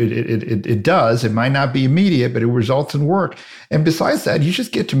you, it does. It might not be immediate, but it results in work. And besides that, you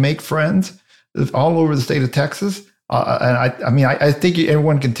just get to make friends all over the state of Texas. And I think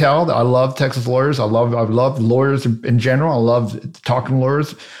everyone can tell that I love Texas lawyers. I love lawyers in general. I love talking to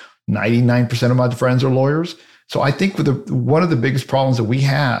lawyers. 99% of my friends are lawyers. So I think one of the biggest problems that we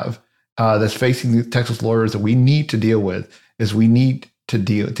have that's facing the Texas lawyers that we need to deal with is we need to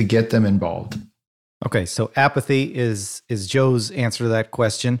get them involved. Okay, so apathy is Joe's answer to that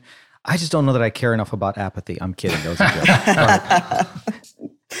question. I just don't know that I care enough about apathy. I'm kidding. That was a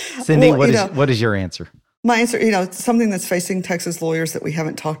joke. Cindy, what is your answer? My answer, something that's facing Texas lawyers that we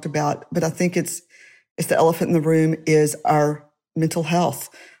haven't talked about, but I think it's the elephant in the room, is our mental health.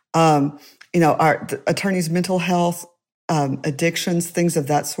 Our attorneys' mental health, addictions, things of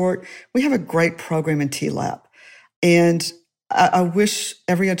that sort. We have a great program in TLAP. And I wish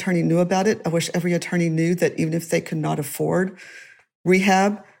every attorney knew about it. I wish every attorney knew that even if they could not afford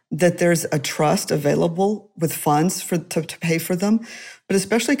rehab, that there's a trust available with funds to pay for them. But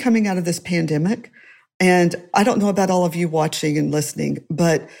especially coming out of this pandemic, and I don't know about all of you watching and listening,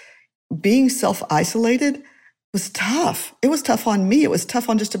 but being self-isolated was tough. It was tough on me. It was tough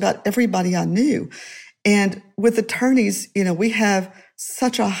on just about everybody I knew. And with attorneys, we have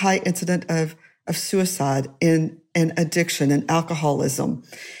such a high incident of suicide and addiction and alcoholism.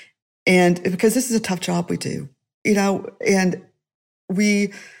 And because this is a tough job we do, and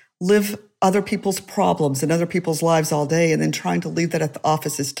we live other people's problems and other people's lives all day, and then trying to leave that at the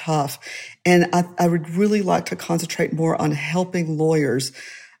office is tough. And I would really like to concentrate more on helping lawyers,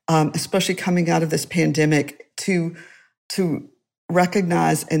 especially coming out of this pandemic, to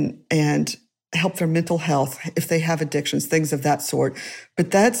recognize and help their mental health if they have addictions, things of that sort.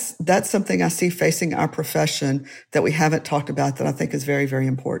 But that's something I see facing our profession that we haven't talked about that I think is very, very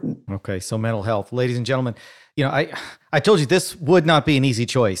important. Okay, so mental health. Ladies and gentlemen, I told you this would not be an easy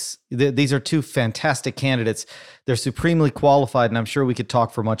choice. These are two fantastic candidates. They're supremely qualified, and I'm sure we could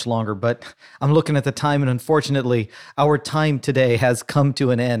talk for much longer, but I'm looking at the time, and unfortunately, our time today has come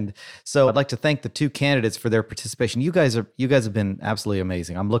to an end. So I'd like to thank the two candidates for their participation. You guys have been absolutely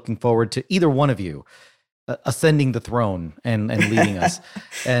amazing. I'm looking forward to either one of you ascending the throne and leading us.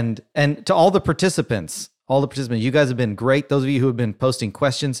 And to all the participants, you guys have been great. Those of you who have been posting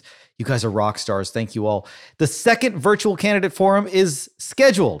questions, you guys are rock stars. Thank you all. The second virtual candidate forum is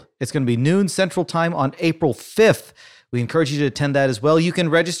scheduled. It's going to be noon Central Time on April 5th. We encourage you to attend that as well. You can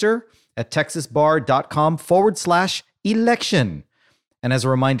register at texasbar.com/election. And as a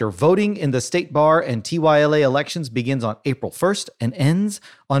reminder, voting in the State Bar and TYLA elections begins on April 1st and ends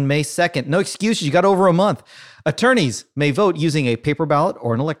on May 2nd. No excuses, you got over a month. Attorneys may vote using a paper ballot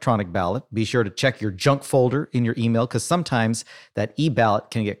or an electronic ballot. Be sure to check your junk folder in your email because sometimes that e-ballot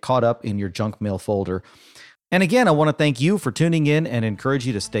can get caught up in your junk mail folder. And again, I want to thank you for tuning in and encourage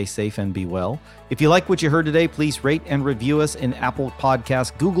you to stay safe and be well. If you like what you heard today, please rate and review us in Apple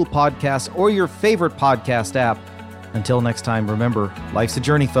Podcasts, Google Podcasts, or your favorite podcast app. Until next time, remember, life's a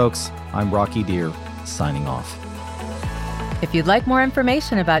journey, folks. I'm Rocky Deer, signing off. If you'd like more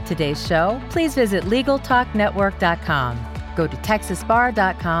information about today's show, please visit LegalTalkNetwork.com. Go to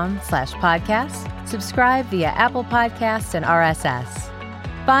TexasBar.com/podcast. Subscribe via Apple Podcasts and RSS.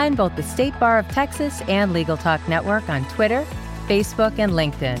 Find both the State Bar of Texas and Legal Talk Network on Twitter, Facebook, and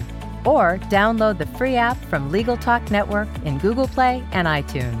LinkedIn. Or download the free app from Legal Talk Network in Google Play and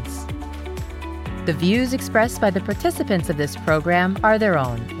iTunes. The views expressed by the participants of this program are their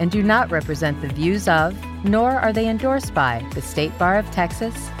own and do not represent the views of, nor are they endorsed by, the State Bar of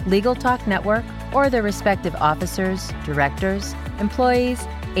Texas, Legal Talk Network, or their respective officers, directors, employees,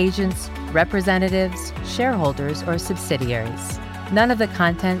 agents, representatives, shareholders, or subsidiaries. None of the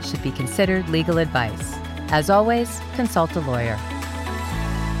content should be considered legal advice. As always, consult a lawyer.